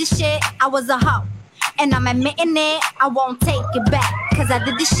 Cause I did this shit, I was a hoe. And I'm admitting it. I won't take it back. Cause I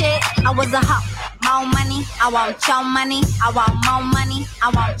did this shit, I was a hoe. More money, I want your money. I want more money,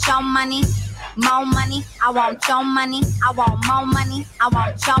 I want your money. More money, I want your money. I want more money, I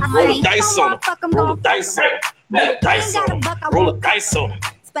want your money. Roll the dice on him. Roll the dice on him. Roll the dice on him. Roll the dice on him.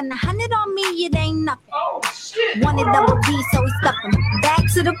 Spend 100 on me, it ain't nothing. Oh, shit. Wanted double D, so we stuck them. Back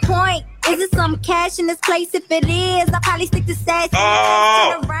to the point. Is it some cash in this place? If it is, I'll probably stick to sass.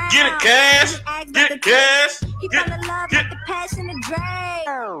 Oh, get it, cash. Get it, cash. He fell in love with the passion and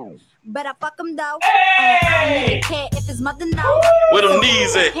drag. But I fuck him though. Hey! I don't even care if his mother knows. Where them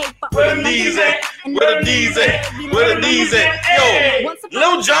knees at? Where them knees at? Where them knees at? Where them knees at? Yo,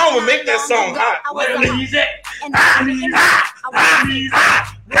 Lil Jon would make that song hot. Where the knees at? And I was Where the knees at?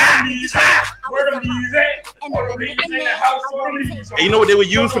 Where the knees at? Where the knees at? Where the knees in the house? Where the knees? And you know what they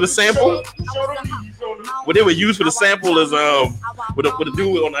would use for the sample? What they would use for the sample is with a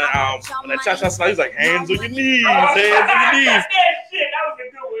dude on that cha-cha slide. He's like, hands on your knees, hands on your knees,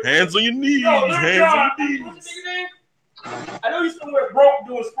 hands on your knees, hands on your knees. I know you somewhere broke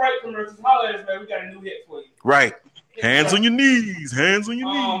doing Sprite commercials. Holla at us, man. We got a new hit for you. Right. Hands on your knees, hands on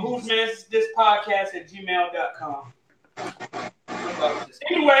your knees. Who's man's this podcast at gmail.com.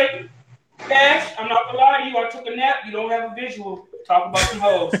 Anyway, Cash, I'm not gonna lie to you. I took a nap. You don't have a visual. Talk about some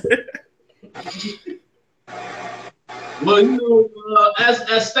hoes. Well,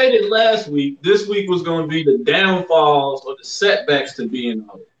 as stated last week, this week was going to be the downfalls or the setbacks to being a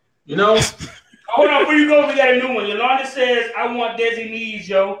hoe. You know? Hold on, before you go, we got a new one. Yolanda says, I want Desi knees,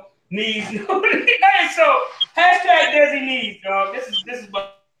 yo. Knees. Hey, so, hashtag Desi knees, dog. This is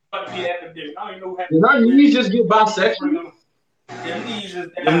about to be an epidemic. I don't even know what happened. Did our knees just get bisexual?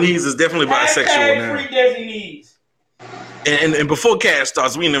 Them knees is definitely bisexual now. Free Desi knees. And before Cash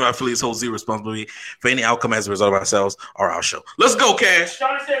starts, we never affiliates hold zero responsibility for any outcome as a result of ourselves or our show. Let's go, Cash.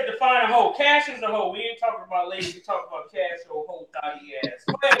 Shauna said define a hoe. Cash is a hoe. We ain't talking about ladies. We talking about Cash or hoe thotty ass.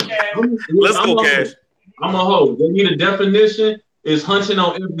 Go ahead, Cash. Let's go, Cash. I'm a hoe. They need a definition. Is hunching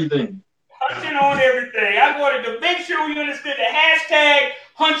on everything. Hunching on everything. I wanted to make sure we understood the hashtag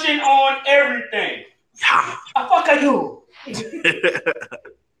hunching on everything. Yeah. I fuck I do.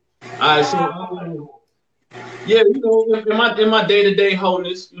 All right, so yeah, in my day-to-day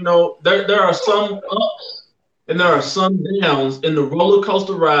wholeness, there are some ups and there are some downs in the roller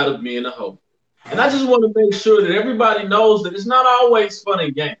coaster ride of being a hoe. And I just want to make sure that everybody knows that it's not always fun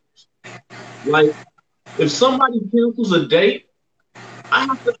and games. Like, if somebody cancels a date, I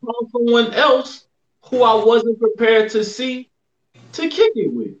have to call someone else who I wasn't prepared to see to kick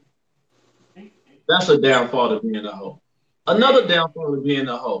it with. That's a downfall of being a hoe. Another downfall of being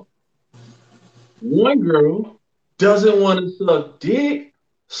a hoe. One girl doesn't want to suck dick,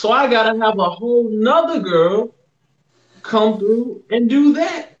 so I gotta have a whole nother girl come through and do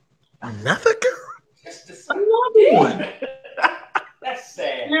that. Another girl? Another one. That's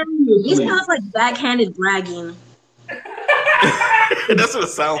sad. He sounds like backhanded bragging. That's what it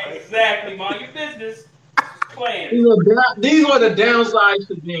sounds like. Exactly, mind your business. Playing. These are the downsides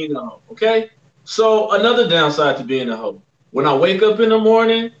to being a hoe, okay? So another downside to being a hoe. When I wake up in the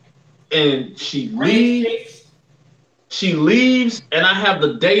morning and she leaves and I have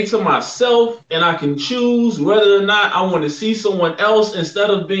the day to myself and I can choose whether or not I want to see someone else instead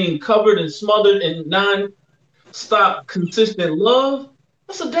of being covered and smothered in non-stop consistent love,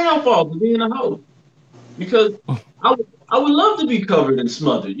 that's a downfall to being a hoe. Because I would love to be covered and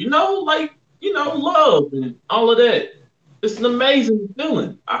smothered, love and all of that. It's an amazing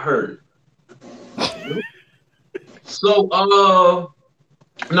feeling, I heard. So, all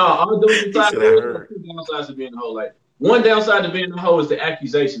those two downsides to being a hoe. Like, one downside to being a hoe is the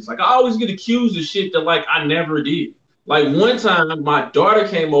accusations. Like, I always get accused of shit that, like, I never did. Like, one time, my daughter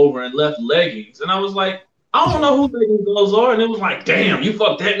came over and left leggings, and I was like, I don't know who leggings those are, and it was like, damn, you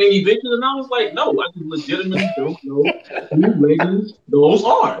fucked that many bitches? And I was like, no, I just legitimately don't know who leggings those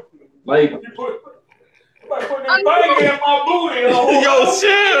are. Like, put that bang in my booty. Yo,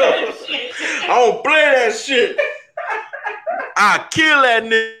 chill. I don't play that shit. I kill that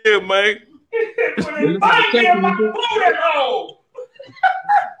nigga, man. Put that bang in my booty hole.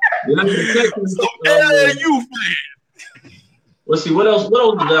 So LSU fan. Let's see, what else is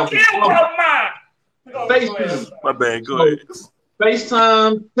down for? FaceTime. My bad, go ahead.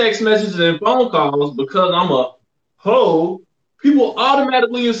 FaceTime, text messages, and phone calls, because I'm a hoe, people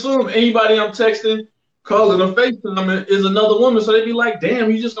automatically assume anybody I'm texting, calling, or FaceTime is another woman. So they be like,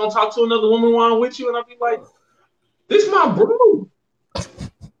 damn, you just gonna talk to another woman while I'm with you? And I'll be like, this my bro.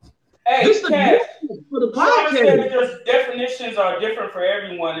 Hey, this Cash, for the podcast. podcast. Definitions are different for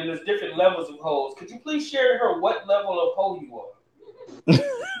everyone, and there's different levels of hoes. Could you please share to her what level of hoe you are?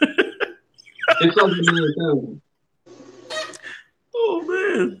 It's over $1,000,000. Oh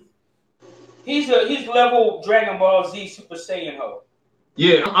man. He's level Dragon Ball Z Super Saiyan hoe.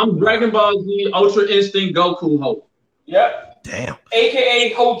 Yeah, I'm Dragon Ball Z Ultra Instinct Goku hoe. Yep. Damn.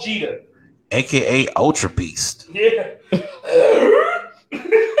 AKA Hojita. AKA Ultra Beast. Yeah.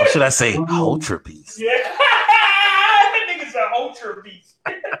 Or should I say Ultra Beast? Yeah. That nigga's an Ultra Beast.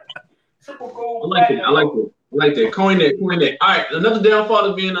 Triple gold. I like that. Coin that. All right, another downfall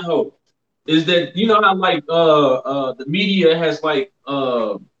of being a hoe is that, you know how like the media has like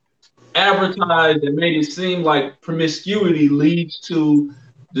advertised and made it seem like promiscuity leads to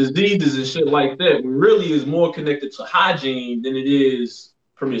diseases and shit like that. It really is more connected to hygiene than it is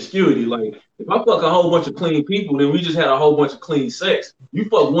promiscuity. Like, if I fuck a whole bunch of clean people, then we just had a whole bunch of clean sex. You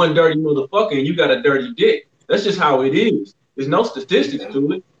fuck one dirty motherfucker and you got a dirty dick. That's just how it is. There's no statistics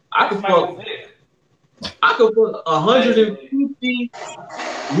to it. I could fuck 150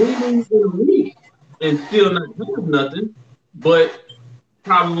 women in a week and still not have nothing, but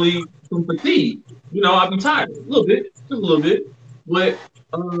probably some fatigue. I'd be tired a little bit, just a little bit. But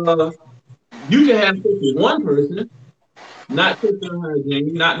you can have sex with one person, not take their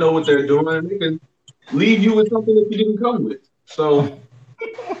hygiene, not know what they're doing, and they can leave you with something that you didn't come with. So,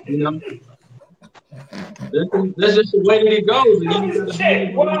 that's just the way that it goes.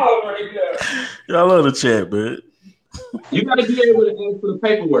 I love the chat, man. You got to be able to ask for the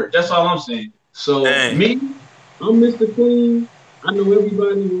paperwork. That's all I'm saying. So Dang. me, I'm Mr. Clean. I know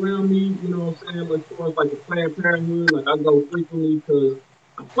everybody around me. You know what I'm saying? Like, as far as like the Planned Parenthood, like I go frequently because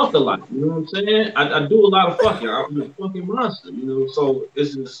I fuck a lot. You know what I'm saying? I do a lot of fucking. I'm a fucking monster. You know, so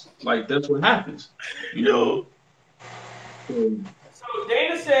it's just like that's what happens. You know. So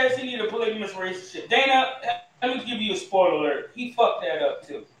Dana says he need a polygamous relationship. Dana, let me give you a spoiler alert. He fucked that up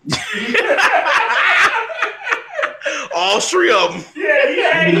too. All three of them.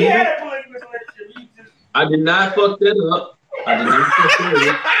 Yeah, he had a polygamous relationship. I did not fuck that up. I did not fuck that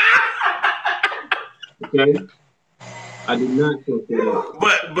up. Okay? I did not fuck that up.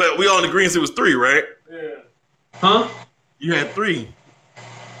 But we all in agreement it was 3, right? Yeah. Huh? You had 3.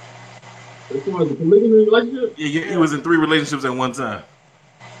 As far as the polygamy relationship? Yeah, he was in 3 relationships at one time.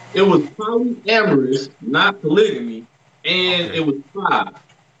 It was polyamorous, not polygamy, and it was 5.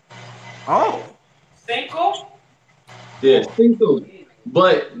 Oh. Cinco? Yeah, cinco.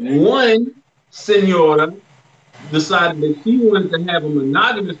 But one senora decided that she wanted to have a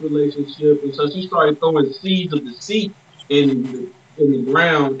monogamous relationship, and so she started throwing seeds of deceit in the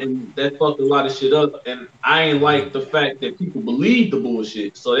ground, and that fucked a lot of shit up. And I ain't like the fact that people believe the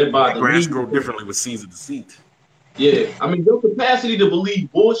bullshit, so that bothered me. Grass grow differently with seeds of deceit. Yeah, I mean, your capacity to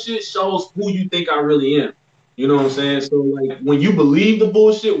believe bullshit shows who you think I really am. You know what I'm saying? So, like, when you believe the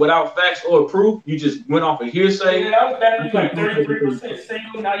bullshit without facts or proof, you just went off of hearsay. Yeah, that was back when you like 33%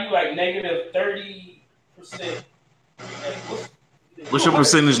 single. Now you like negative 30%. What's your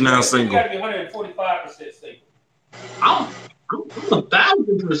percentage now You single? gotta be 145% single. I'm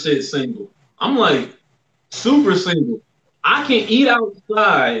 1,000% single. I'm like super single. I can eat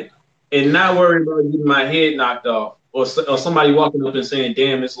outside and not worry about getting my head knocked off or somebody walking up and saying,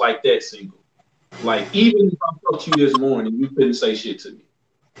 "Damn, it's like that single." Like, even if I fucked you this morning, you couldn't say shit to me.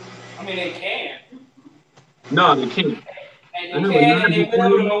 I mean, they can. No, they can't. And they can, and they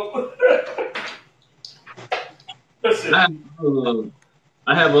will. Listen.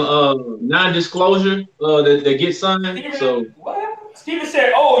 I have a non-disclosure that gets signed. Steven, So what? Steven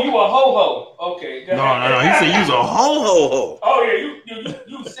said, "Oh, you a ho-ho." Okay. Go ahead. No. He said you was a ho-ho-ho. Oh yeah,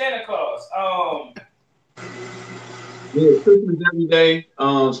 you Santa Claus. Yeah, Christmas every day,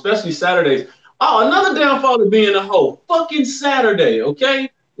 especially Saturdays. Oh, another downfall of being a hoe. Fucking Saturday,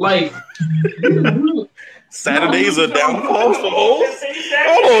 okay? Like, Saturdays are downfalls for hoes?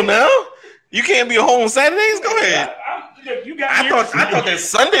 Hold on now. You can't be a hoe on Saturdays? Go ahead. I thought that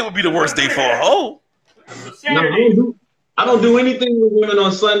Sunday would be the worst day for a hoe. No, I don't do anything with women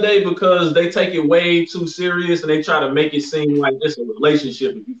on Sunday because they take it way too serious and they try to make it seem like it's a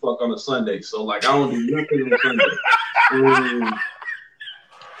relationship if you fuck on a Sunday. So, like, I don't do nothing on Sunday.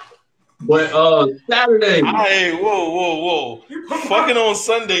 But Saturday. Hey, whoa. Fucking on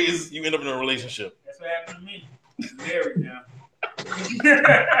Sunday is you end up in a relationship. That's what happened to me. I'm married now.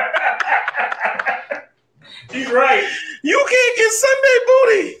 He's right. You can't get Sunday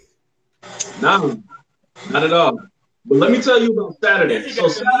booty. No, not at all. But let me tell you about Saturday. So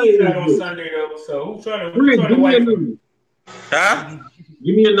Saturday on Sunday though. So who's trying to give me a number. Huh?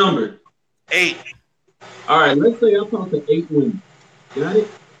 Give me a number. 8. All right, let's say I talk to 8 women. Got it?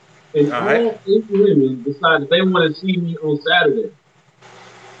 And all 8 women decide that they want to see me on Saturday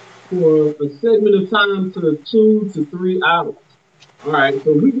for a segment of time to 2 to 3 hours. All right,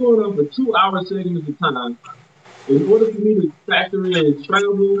 so we're going off a 2-hour segment of time. In order for me to factor in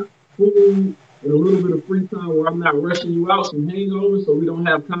travel, food, and a little bit of free time where I'm not rushing you out, some hangovers, so we don't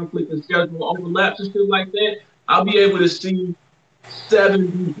have conflict and schedule overlaps and shit like that, I'll be able to see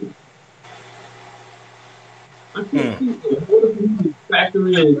 7 people. I can't see in order for me to factor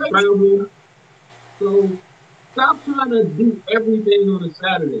in travel. So stop trying to do everything on a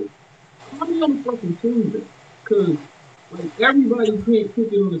Saturday. Call me on a fucking Tuesday. Because like everybody can't cook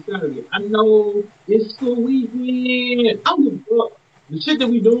it on a Saturday. I know it's the weekend. I don't give a fuck. The shit that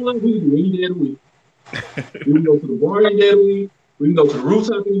we doing, we can do any day of the week. We can go to the bar any day of the week. We can go to the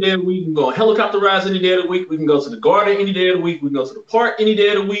rooftop any day of the week. We can go helicopter rides any day of the week. We can go to the garden any day of the week. We can go to the park any day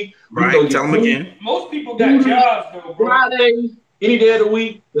of the week. Right, tell them again. Most people got jobs though, bro. Fridays, any day of the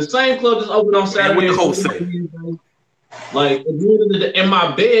week. The same club is open on Saturday. What the host say? Like, at the end of the day, and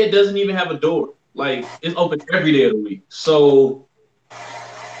my bed doesn't even have a door. Like, it's open every day of the week. So.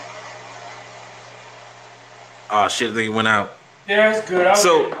 Oh, shit, they went out. Yeah, that's good. I was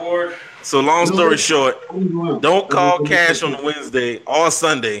bored. So long story short, don't call Cash on Wednesday or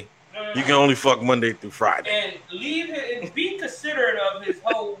Sunday. You can only fuck Monday through Friday. And leave him and be considerate of his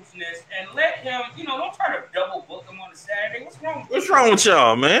hoseness and let him, don't try to double book him on a Saturday. What's wrong with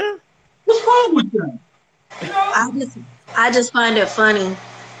y'all, man? What's wrong with y'all? I just find it funny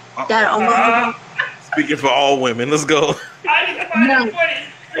that Speaking for all women, let's go. I need to find that funny.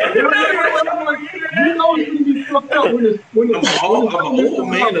 You know it's gonna be fucked up when it's I'm an old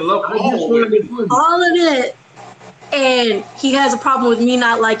man that love all women. All of it. And he has a problem with me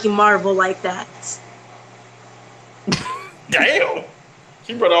not liking Marvel like that. Damn.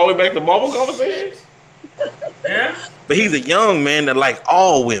 She brought it all the way back to Marvel conversations. Yeah? But he's a young man that like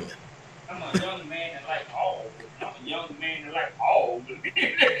all women. I'm a young man that like all women. I'm a young man that like all women.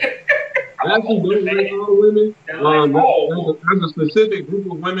 I actually don't like all women. There's a specific group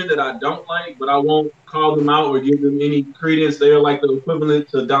of women that I don't like, but I won't call them out or give them any credence. They're like the equivalent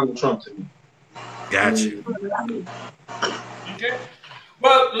to Donald Trump to me. Got you. Okay.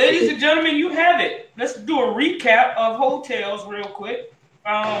 Well, ladies and gentlemen, you have it. Let's do a recap of hotels real quick.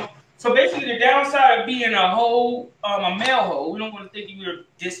 So basically, the downside of being a hoe, a male hoe, we don't want to think you're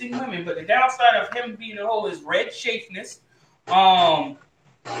dissing women, but the downside of him being a hoe is red chafeness,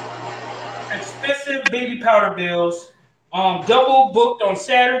 expensive baby powder bills, double booked on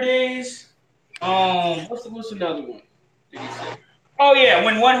Saturdays. What's another one? Did he say? Oh yeah,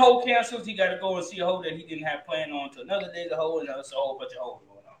 when one hoe cancels, he got to go and see a hoe that he didn't have planned on to another day. The hoe, and there's a whole bunch of hoes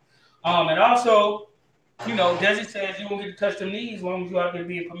going on. And also, you know, Desi says you won't get to touch them knees as long as you're out there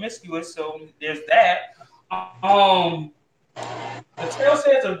being promiscuous. So there's that. The tale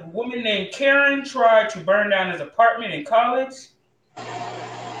says a woman named Karen tried to burn down his apartment in college.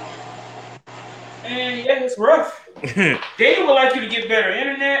 And yeah, it's rough. They would like you to get better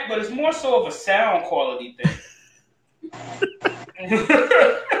internet, but it's more so of a sound quality thing.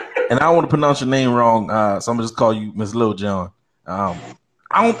 And I don't want to pronounce your name wrong, so I'm gonna just call you Miss Lil John. I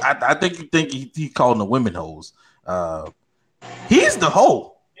think you think he calling the women hoes. He's the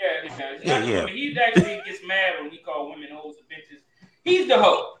hoe. Yeah. He actually gets mad when we call women hoes and bitches. He's the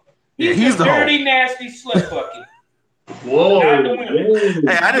hoe. He's the dirty, hoe. nasty slut bucket. Whoa.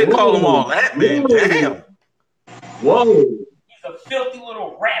 Hey, I didn't call him all that, man. Damn. Whoa. He's a filthy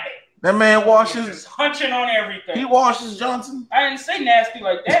little rabbit. That man washes. He's hunching on everything. He washes Johnson. I didn't say nasty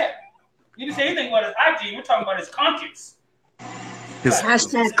like that. You didn't say anything about his hygiene. We're talking about his conscience. His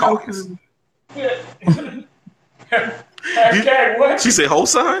carcass. Yeah. Hashtag what? She said whole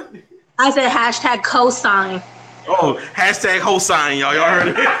sign? I said hashtag cosign. Oh, hashtag whole sign, y'all. Y'all heard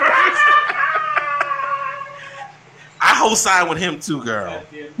it first. I whole sign with him too, girl.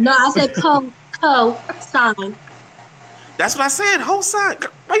 No, I said co-sign. That's what I said. Whole sign.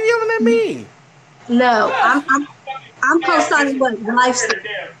 Why you yelling at me? No, I'm co-signing what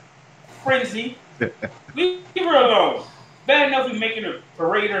lifestyle. Frenzy. Leave her alone. Bad enough we making her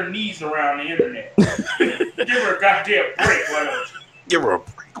parade her knees around the internet. Give her a goddamn break, why don't you? Give her a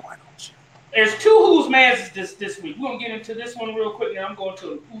break, why don't you? There's two Who's Mans this week. We're going to get into this one real quick. Now I'm going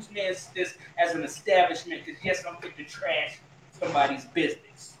to Who's Mans this as an establishment because, yes, I'm going to trash somebody's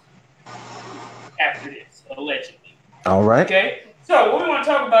business after this, allegedly. All right. Okay? So what we want to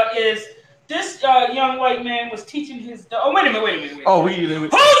talk about is this young white man was teaching his... Oh, wait a minute. Oh, Whose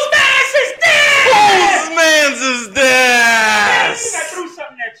Mans is this? Whose Mans is this? I threw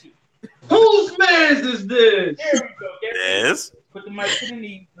something at you. Whose man's is this? There we go. Yes. Put the mic to the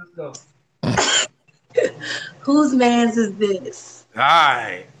knee. Let's go. Whose man's is this? All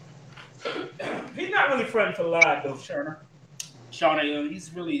right. He's not really fronting for live though, Shauna,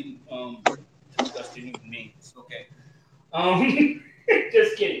 he's really disgusting human beings. Okay.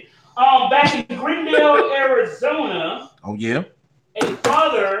 Just kidding. Back in Glendale, Arizona. Oh yeah. A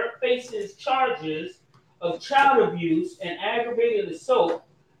father faces charges of child abuse and aggravated assault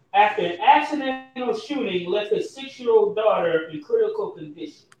after an accidental shooting left his 6-year-old daughter in critical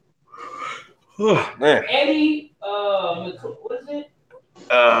condition. Oh, man. Eddie, what is it?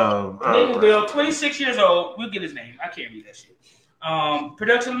 Nickelville, 26 years old. We'll get his name. I can't read that shit.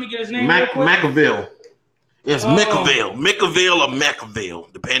 Production, let me get his name. McAville. It's McAville or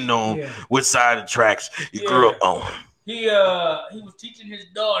McAville, depending on which side of the tracks you grew up on. He was teaching his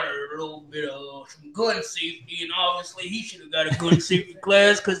daughter a little bit of some gun safety, and obviously he should have got a gun safety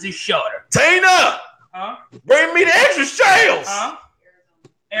class because he shot her. Tina! Huh? Bring me the extra shells! Huh?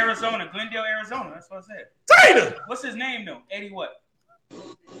 Arizona, Glendale, Arizona. That's what I said. Tina! What's his name though? Eddie what?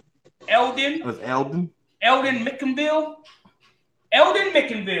 Eldon? What's Eldon? Eldon McInville? Eldon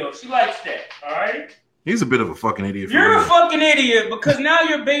McInville. She likes that. All right? He's a bit of a fucking idiot. You're a fucking idiot because now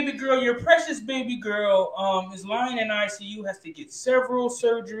your baby girl, your precious baby girl, is lying in ICU, has to get several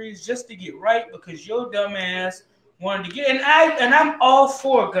surgeries just to get right because your dumb ass wanted to get. And I'm all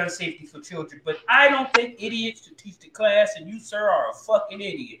for gun safety for children, but I don't think idiots should teach the class, and you, sir, are a fucking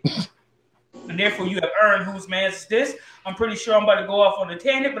idiot. And therefore, you have earned Whose Man's Is This? I'm pretty sure I'm about to go off on a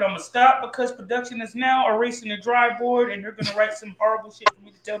tangent, but I'm going to stop because production is now erasing the dry board, and they're going to write some horrible shit for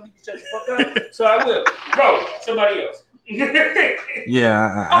me to tell me to shut the fuck up. So I will. Bro, somebody else.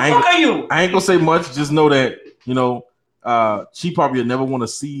 Yeah, I ain't going to say much. Just know that, you know, she probably will never want to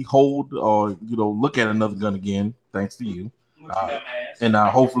see, hold, or, you know, look at another gun again, thanks to you. And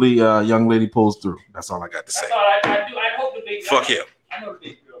hopefully young lady pulls through. That's all I got to say. That's all I do. I hope the big Fuck him. I know the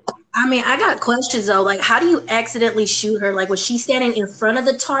big girl. I mean, I got questions though. Like, how do you accidentally shoot her? Like, was she standing in front of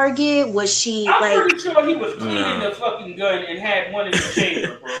the target? Was she I'm pretty sure he was cleaning the fucking gun and had one in the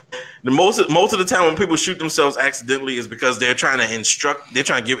chamber, bro. Most of the time when people shoot themselves accidentally is because they're trying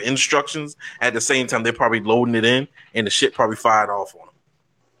to give instructions at the same time they're probably loading it in, and the shit probably fired off on them.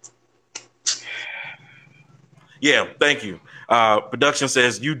 Yeah, thank you. Production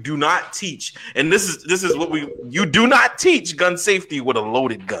says you do not teach, and this is what you do not teach gun safety with a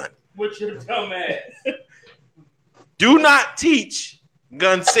loaded gun. What's your dumb ass? Do not teach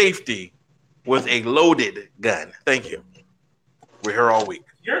gun safety with a loaded gun. Thank you. We're here all week.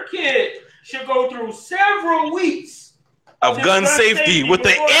 Your kid should go through several weeks of gun safety with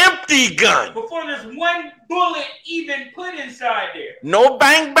the empty gun. Before there's one bullet even put inside there. No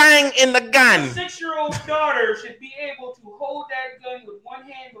bang bang in the gun. Your 6-year-old daughter should be able to hold that gun with one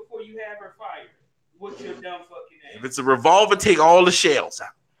hand before you have her fired. What's your dumb fucking ass? If it's a revolver, take all the shells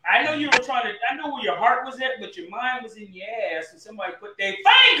out. I know you were I know where your heart was at, but your mind was in your ass, and somebody put their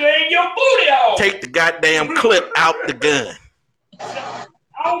finger in your booty hole. Take the goddamn clip out the gun. I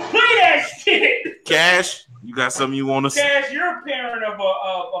don't play that shit. Cash, you got something you want to say? Cash, you're a parent of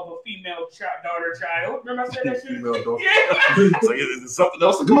a female daughter child. Remember I said that shit? Female daughter. Yeah. So is there something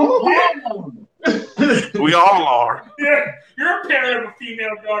else to come on? We all are. Yeah, you're a parent of a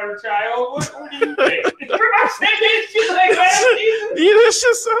female daughter child. What do you think? Remember I said that shit like last season? Yeah, that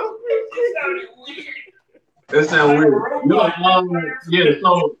shit sounds weird. That sounds weird. No, yeah,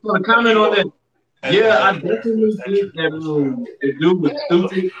 so to comment on that, yeah, I definitely think that the dude was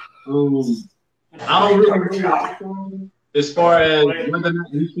stupid. I don't really know as far as whether or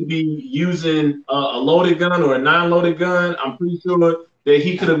not he should be using a loaded gun or a non-loaded gun. I'm pretty sure that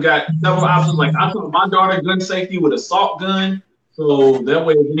he could have got several options. Like I told my daughter gun safety with a assault gun, so that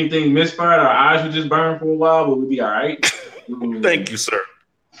way if anything misfired, our eyes would just burn for a while, but we'd be all right. Thank you, sir.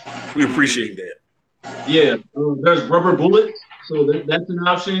 We appreciate that. Yeah, there's rubber bullets, so that's an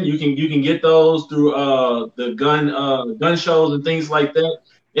option. You can get those through the gun shows and things like that.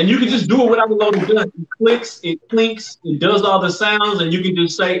 And you can just do it without a loaded gun. It clicks, it clinks, it does all the sounds, and you can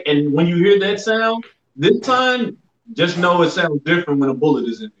just say, and when you hear that sound, this time, just know it sounds different when a bullet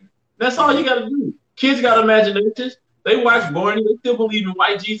is in there. That's all you gotta do. Kids got imaginations. They watch Barney, they still believe in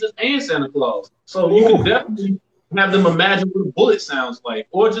white Jesus and Santa Claus. So you can definitely have them imagine what a bullet sounds like,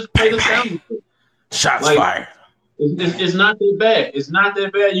 or just play the sound. Shots fired. It's not that bad. It's not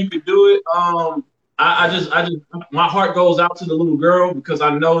that bad. You could do it. I just, my heart goes out to the little girl because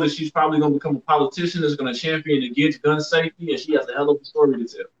I know that she's probably going to become a politician that's going to champion against gun safety, and she has a hell of a story to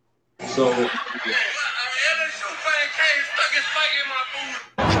tell. So,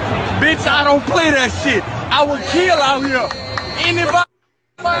 bitch, I don't play that shit. I will kill out here. Anybody,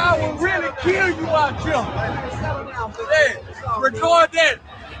 I will really kill you out here. Hey, record that.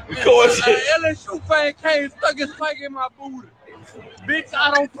 LSU fan came stuck his spike in my booty. Bitch,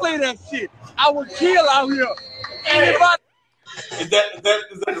 I don't play that shit. I will kill out here. Anybody. Is that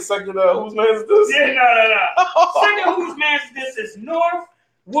the second Whose Man Is This? Yeah, no. Second Whose Man Is This is North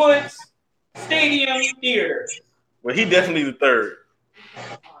Woods Stadium Theater. Well, he definitely the third.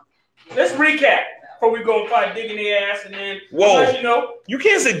 Let's recap before we go and find digging the ass and then you know. You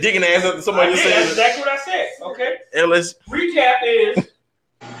can't say digging ass after somebody says that's exactly what I said. Okay. LS. Recap is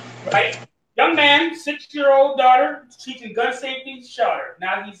right. Young man, 6-year-old daughter, teaching gun safety, shot her.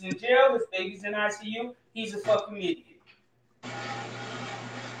 Now he's in jail. His baby's in ICU. He's a fucking idiot.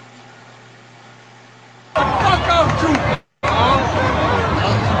 Fuck off, you.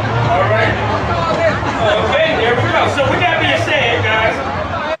 All right. Okay, there we go. So with that being said,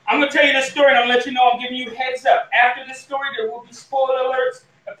 guys, I'm going to tell you this story and I'm going to let you know I'm giving you heads up. After this story, there will be spoiler alerts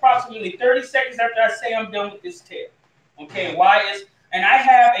approximately 30 seconds after I say I'm done with this tale. Okay, why is... And I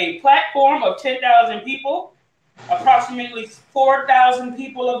have a platform of 10,000 people. Approximately 4,000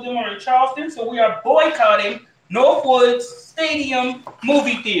 people of them are in Charleston. So we are boycotting Northwoods Stadium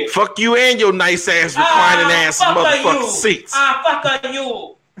movie theater. Fuck you and your nice ass reclining ass motherfucking seats. Fuck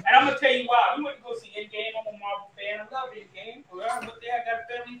you. And I'm going to tell you why. We went to go see Endgame. I'm a Marvel fan. I love Endgame. Well, I looked there. I got a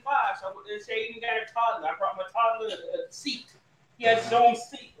family 5. So I went there and say, even got a toddler. I brought my toddler a seat. He has his own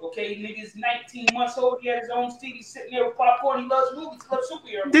seat. Okay, nigga's 19 months old. He had his own seat. He's sitting there with popcorn. He loves movies. He loves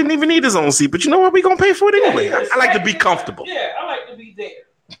superheroes. Didn't even need his own seat, but you know what? We gonna pay for it anyway. I like to be comfortable. Yeah, I like to be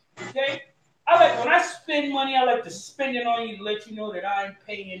there. Okay? I like when I spend money, I like to spend it on you to let you know that I'm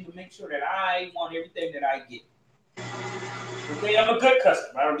paying to make sure that I want everything that I get. Okay, I'm a good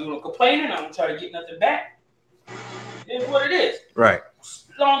customer. I don't do no complaining. I don't try to get nothing back. It's what it is. Right.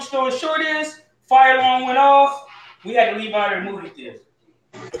 Long story short is, fire alarm went off. We had to leave out of the movie theater.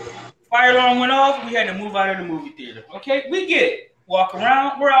 Fire alarm went off. We had to move out of the movie theater. Okay, we get it. Walk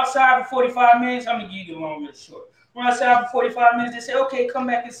around. We're outside for 45 minutes. I'm gonna give you the long and short. We're outside for 45 minutes. They say, okay, come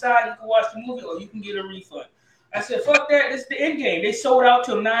back inside. You can watch the movie or you can get a refund. I said, fuck that. It's the end game. They sold out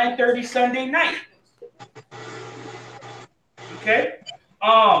till 9:30 Sunday night. Okay.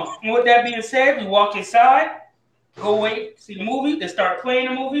 With that being said, we walk inside, go wait, see the movie. They start playing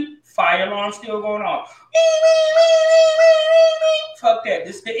the movie. Fire alarm still going off. Fuck that.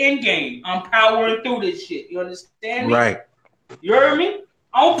 This is the end game. I'm powering through this shit. You understand me? Right. You heard me?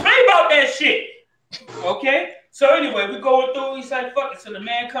 I don't play about that shit. Okay? So anyway, we going through. He's like, fuck it. So the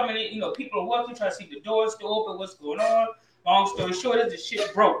man coming in, you know, people are walking, trying to see the doors still open, what's going on. Long story short is the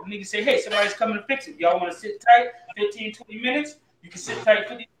shit broke. The nigga say, hey, somebody's coming to fix it. Y'all want to sit tight 15, 20 minutes? You can sit tight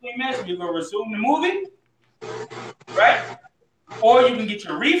 15, 20 minutes and we're going to resume the movie. Right? Or you can get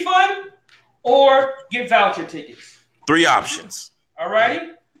your refund or get voucher tickets. 3 options. All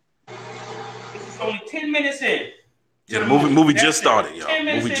righty? This is only 10 minutes in. Yeah, the movie just started, y'all. 10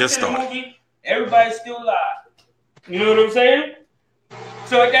 minutes Movie just into the started. movie, everybody's still alive. You know what I'm saying?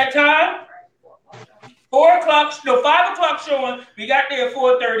 So at that time, 5 o'clock showing, we got there at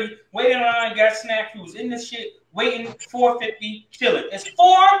 4:30, waiting in line, got snacks, we was in this shit, waiting, 4:50, chilling. It's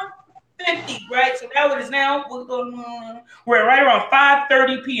 4:50, right? So now it is now, we're right around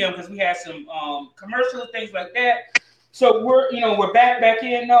 5:30 p.m. because we had some commercials, things like that. So we're back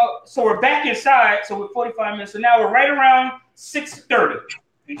in, so we're back inside, so we're 45 minutes, so now we're right around 6:30,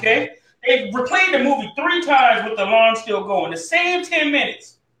 okay? They replayed the movie 3 times with the alarm still going, the same 10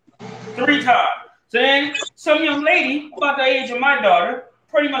 minutes, 3 times. So then some young lady, about the age of my daughter,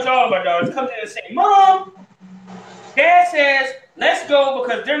 pretty much all of our daughters, comes in and say, Mom, Dad says, let's go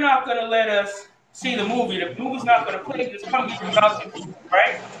because they're not going to let us see the movie. The movie's not going to play. Just come get your voucher,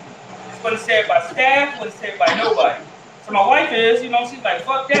 right? It's going to say it by staff. It's going to say it by nobody. So my wife is, she's like,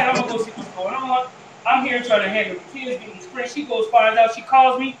 fuck that. I'm going to go see what's going on. I'm here trying to handle the kids, getting the sprint. She goes, finds out. She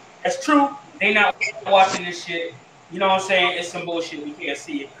calls me. That's true. They not watching this shit. You know what I'm saying? It's some bullshit. We can't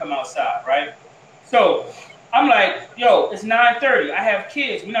see it. Come outside, right? So I'm like, yo, it's 9:30. I have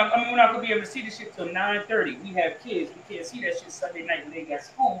kids. We're not gonna be able to see this shit till 9:30. We have kids. We can't see that shit Sunday night when they got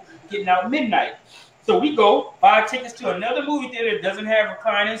school, getting out midnight. So we go buy tickets to another movie theater that doesn't have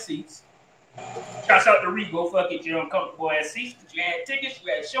reclining seats. Shouts out to Regal, fuck it, your uncomfortable ass seats, but you had tickets,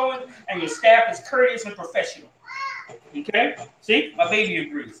 you had showings, and your staff is courteous and professional. Okay? See? My baby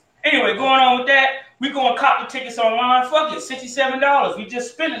agrees. Anyway, going on with that, we going to cop the tickets online. Fuck it, $67. We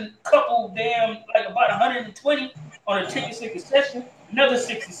just spent a couple about 120 on a tickets and concession. Another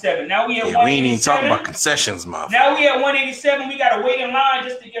 67. Now we at 187. We ain't even talking about concessions, motherfucker. Now we at 187. We got to wait in line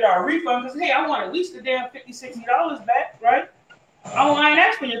just to get our refund. Because, hey, I want at least the damn $50, $60 back, right? I ain't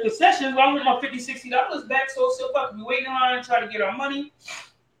asked for your concessions. I want my $50, $60 back. So fuck, we waiting in line and try to get our money.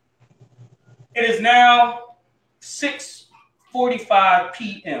 It is now 6:45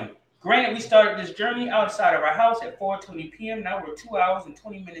 p.m. Granted, we started this journey outside of our house at 4:20 p.m. Now we're 2 hours and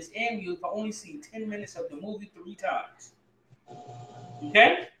 20 minutes in. You've only seen 10 minutes of the movie 3 times.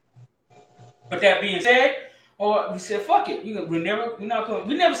 Okay? But that being said, we said, fuck it. We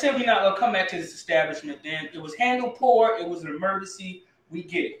never said we're not gonna come back to this establishment then. It was handled poor, it was an emergency. We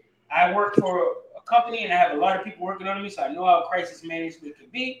get it. I work for a company and I have a lot of people working under me, so I know how crisis management can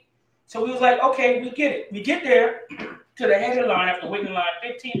be. So we was like, okay, we get it. We get there to the head of the line after waiting in line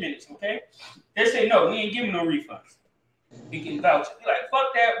 15 minutes, okay? They say, no, we ain't giving no refunds. We getting vouchers. We're like,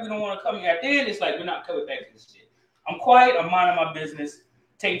 fuck that, we don't want to come here. At the end, it's like, we're not coming back to this shit. I'm quiet, I'm minding my business,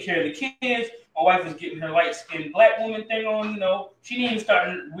 taking care of the kids. My wife is getting her light-skinned black woman thing on, She didn't even start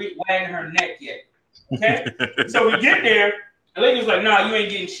wagging her neck yet, okay? So we get there, the lady's like, nah, you ain't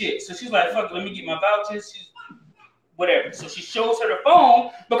getting shit. So she's like, fuck it, let me get my vouchers. Whatever. So she shows her the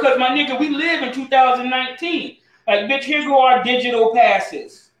phone because, my nigga, we live in 2019. Like, bitch, here go our digital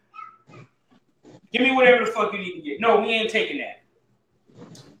passes. Give me whatever the fuck you need to get. No, we ain't taking that.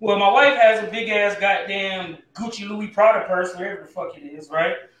 Well, my wife has a big-ass goddamn Gucci Louis Prada purse, wherever the fuck it is,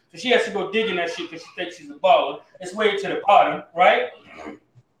 right? So she has to go digging that shit because she thinks she's a baller. It's way to the bottom, right?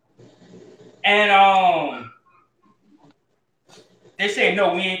 And, they say,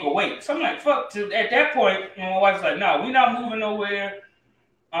 no, we ain't gonna wait. So I'm like, fuck. At that point, my wife's like, no, we're not moving nowhere.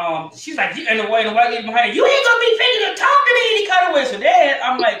 She's like, and the white lady behind her, you ain't gonna be finna talk to me any kind of way. So Dad,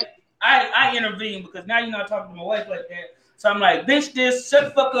 I'm like, I intervene because now you're not talking to my wife like that. So I'm like, bitch, this, shut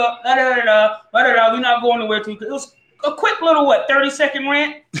the fuck up, we're not going nowhere too. It was a quick little 30-second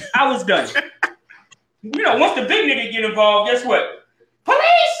rant. I was done. Once the big nigga get involved, guess what? Police!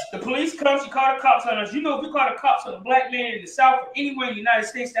 The police comes, you call the cops on us. If you call the cops on a black man in the South or anywhere in the United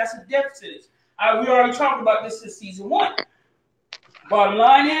States, that's a death sentence. We already talked about this since season 1. Bottom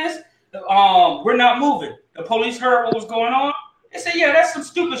line is, we're not moving. The police heard what was going on. They said, yeah, that's some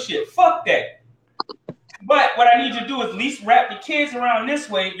stupid shit. Fuck that. But what I need you to do is at least wrap the kids around this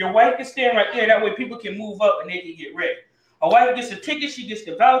way. Your wife can stand right there. That way people can move up and they can get ready. A wife gets a ticket. She gets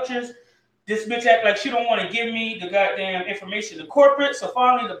the vouchers. This bitch act like she don't want to give me the goddamn information to corporate. So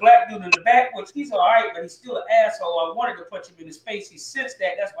finally, the black dude in the back, which he's all right, but he's still an asshole. I wanted to punch him in his face. He sensed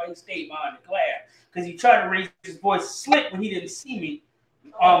that. That's why he stayed behind the glass. Because he tried to raise his voice slick when he didn't see me.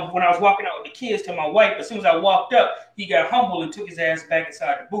 When I was walking out with the kids to my wife, as soon as I walked up, he got humble and took his ass back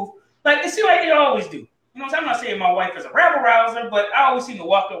inside the booth. Like, it seems like they always do. I'm not saying my wife is a rabble rouser, but I always seem to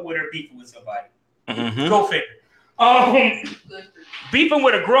walk up with her beefing with somebody. Mm-hmm. Go figure. Beefing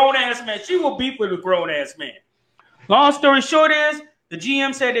with a grown-ass man. She will beef with a grown-ass man. Long story short is, the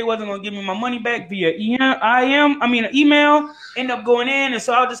GM said they wasn't going to give me my money back via email. End up going in, and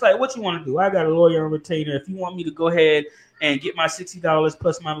so I was just like, what you want to do? I got a lawyer on retainer. If you want me to go ahead and get my $60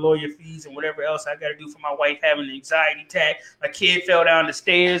 plus my lawyer fees and whatever else I got to do for my wife having an anxiety attack. My kid fell down the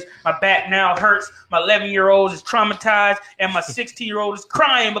stairs. My back now hurts. My 11-year-old is traumatized, and my 16-year-old is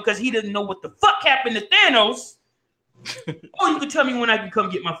crying because he doesn't know what the fuck happened to Thanos. Or you can tell me when I can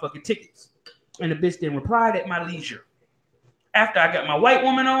come get my fucking tickets. And the bitch then replied at my leisure. After I got my white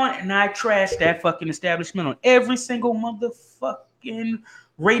woman on, and I trashed that fucking establishment on every single motherfucking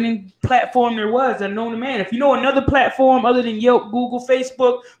rating platform there was unknown to man. If you know another platform other than Yelp, Google,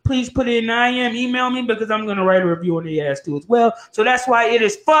 Facebook, please put it in IM, email me because I'm going to write a review on the ass too as well. So that's why it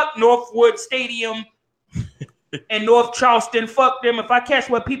is fuck Northwood Stadium and North Charleston. Fuck them. If I catch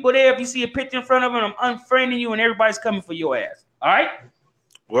what people there, if you see a picture in front of them, I'm unfriending you and everybody's coming for your ass. All right?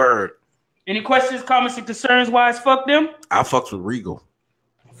 Word. Any questions, comments, and concerns wise? Fuck them. I fucks with Regal.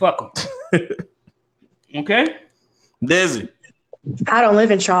 Fuck them. Okay? Desi. I don't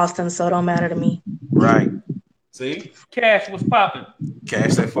live in Charleston, so it don't matter to me. Right. See? Cash, what's popping?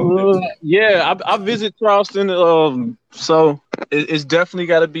 Cash, that fuck them. Yeah, I visit Charleston, so it's definitely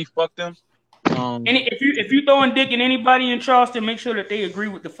got to be fuck them. If you throwing dick in anybody in Charleston, make sure that they agree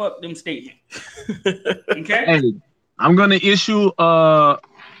with the fuck them statement. Okay? Hey, I'm going to issue a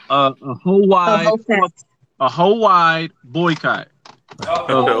whole wide boycott.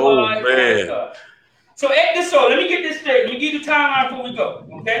 Man. So let me get this straight. Let me give you the timeline before we go.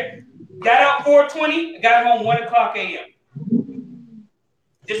 Okay? Got out 4:20, got home 1:00 a.m.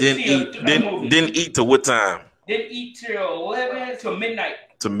 Didn't eat till what time? Didn't eat till 11 till midnight.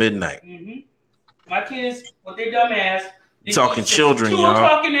 Mm-hmm. My kids, what they dumb ass. Talking children, 2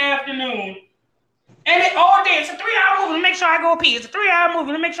 o'clock in the afternoon. And it all day. It's a 3-hour movie to make sure I go pee. It's a 3-hour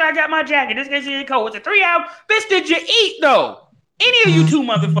movie to make sure I got my jacket. This guy's in the coat. It's a 3-hour. Bitch, did you eat though? Any of you two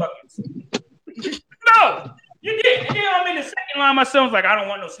motherfuckers? No, you did. And then I'm in the second line. My son's like, I don't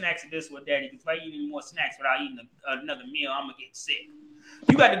want no snacks of this with daddy. If I eat any more snacks without eating another meal, I'm gonna get sick.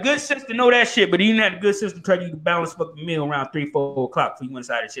 You got the good sense to know that shit, but you didn't have the good sense to try to eat a balanced fucking meal around 3-4 o'clock before you went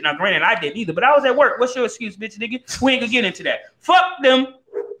inside that shit. Now, granted, I didn't either, but I was at work. What's your excuse, bitch, nigga? We ain't gonna get into that. Fuck them.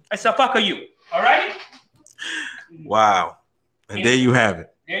 I said, fuck are you. All right? Wow. And there you have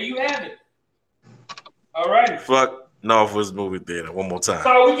it. There you have it. All right. Fuck Northwoods Movie Theater one more time.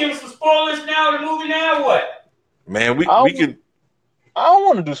 So we giving some spoilers now. The movie now, what? Man, we can. I don't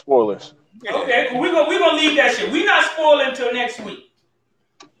want to do spoilers. Okay, well, we're gonna leave that shit. We're not spoiling until next week.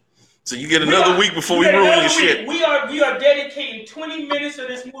 So you get another week before we ruin your shit. We are dedicating 20 minutes of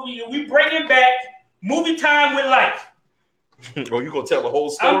this movie and we bringing back movie time with life. Oh, you gonna tell the whole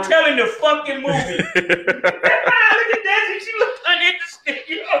story? I'm telling the fucking movie. Look at Desi. She looked uninterested.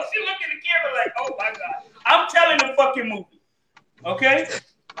 She looked at the camera like, oh my God. I'm telling the fucking movie. Okay?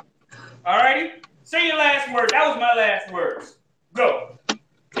 Alrighty? Say your last word. That was my last words. Go.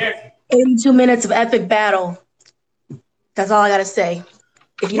 Yes. 82 minutes of epic battle. That's all I gotta say.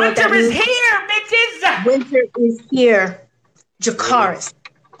 If you Winter know is here, bitches. Winter is here. Jakaris.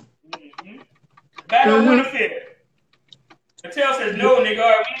 Mm-hmm. Battle of Winterfell. Mattel says, no, nigga,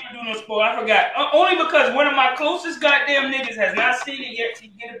 all right, we didn't do no spoil. I forgot. Only because one of my closest goddamn niggas has not seen it yet. She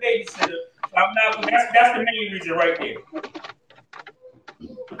get a babysitter. I'm not. That's the main reason right there.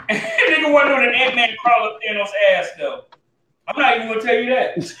 Nigga wasn't on an Ant-Man crawl up Thanos' ass, though. I'm not even going to tell you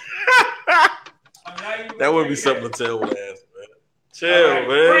that. That would be something to tell with ass, man. Chill, right.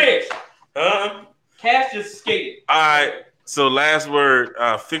 man. Chris. Huh? Cash just skated. All right. So last word,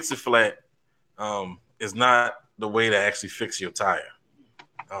 fix it flat. Is not the way to actually fix your tire.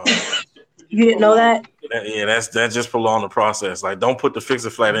 You didn't know that? That just prolong the process. Like, don't put the fix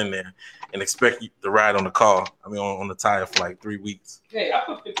it flat in there and expect to ride on the car. I mean, on the tire for like 3 weeks. Hey, I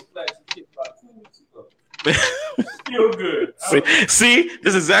put fix it flat some shit about 2 weeks ago. Still good. See,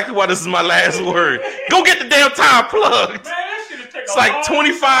 this is exactly why this is my last word. Go get the damn tire plugged. Man, that shit take it's like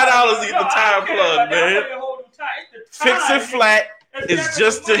 $25 to get the tire plugged, man. Fix it flat is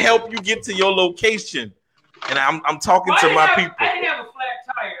just to help you get to your location. And I'm talking to my people. I didn't have a flat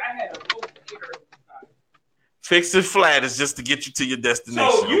tire. I had a low tire. Fix it flat is just to get you to your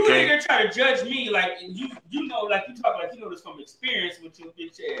destination. So you okay? nigga try to judge me like you know, like you talk like you know this from experience with your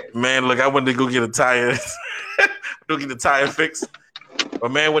bitch ass. Man, look, I went to go get a tire. Go get the tire fixed. My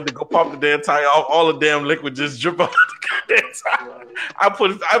man went to go pop the damn tire off. All the damn liquid just drip off the goddamn tire.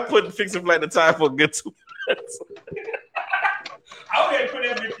 I put fix it flat in the tire for a good 2 minutes. I would have put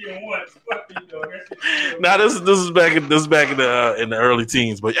that bitch in once. Fuck you, dog. Now this is back in the early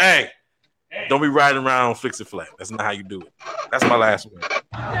teens. But hey, don't be riding around fix it flat. That's not how you do it. That's my last one.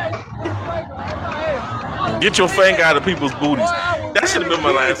 Get your finger out of people's booties. That should have been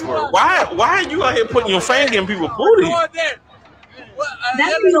my last word. Why are you out here putting your finger in people's booties?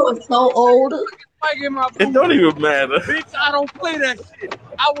 That video is so old. It don't even matter. Bitch, I don't play that shit.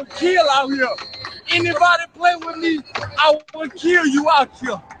 I will kill out here. Anybody play with me, I will kill you out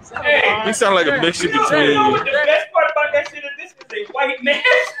here. Hey, you sound like a mixture between. You know what the best part about that shit is? This is a white man.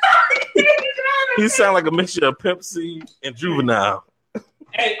 You sound like a mixture of Pepsi and Juvenile.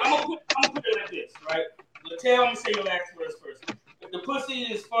 Hey, I'm gonna put it like this, right? Latel, I'm gonna say your last words first. If the pussy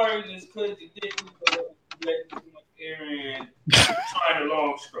is farting, it's because you didn't let too much air and trying a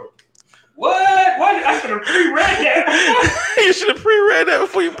long stroke. What? I should have pre-read that. You should have pre-read that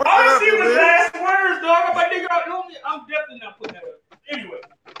before you put I that up. see the last words, dog. I'm like, nigga, I'm definitely not putting that up. Anyway,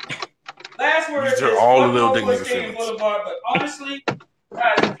 last words is all the little dick niggas Stadium Boulevard. But honestly,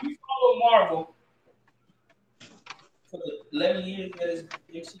 guys, if you follow Marvel for the 11 years that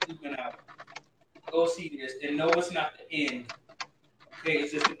this has been out, go see this and know it's not the end. Okay,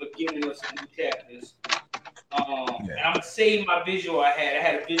 it's just the beginning of some new chapters. And I'm gonna save my visual I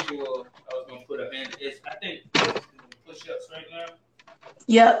had a visual I was gonna put up, and I think push-ups right now.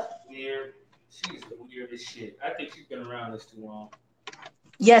 Yep. Weird. She's the weirdest shit. I think she's been around this too long.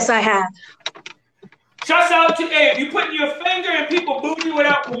 Yes, I have. Shouts out to if you putting your finger in people's booty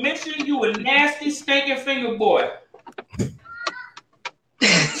without permission, you a nasty stinking finger boy.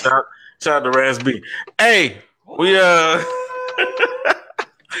 Shout out to Raz B. Hey, we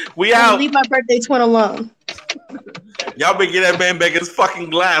we out. Leave my birthday twin alone. Y'all been get that man back his fucking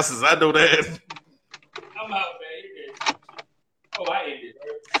glasses. I know that. I'm out, man. Oh, I ended.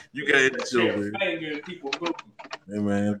 You got it, show, man. I ain't getting people booty. Hey, man.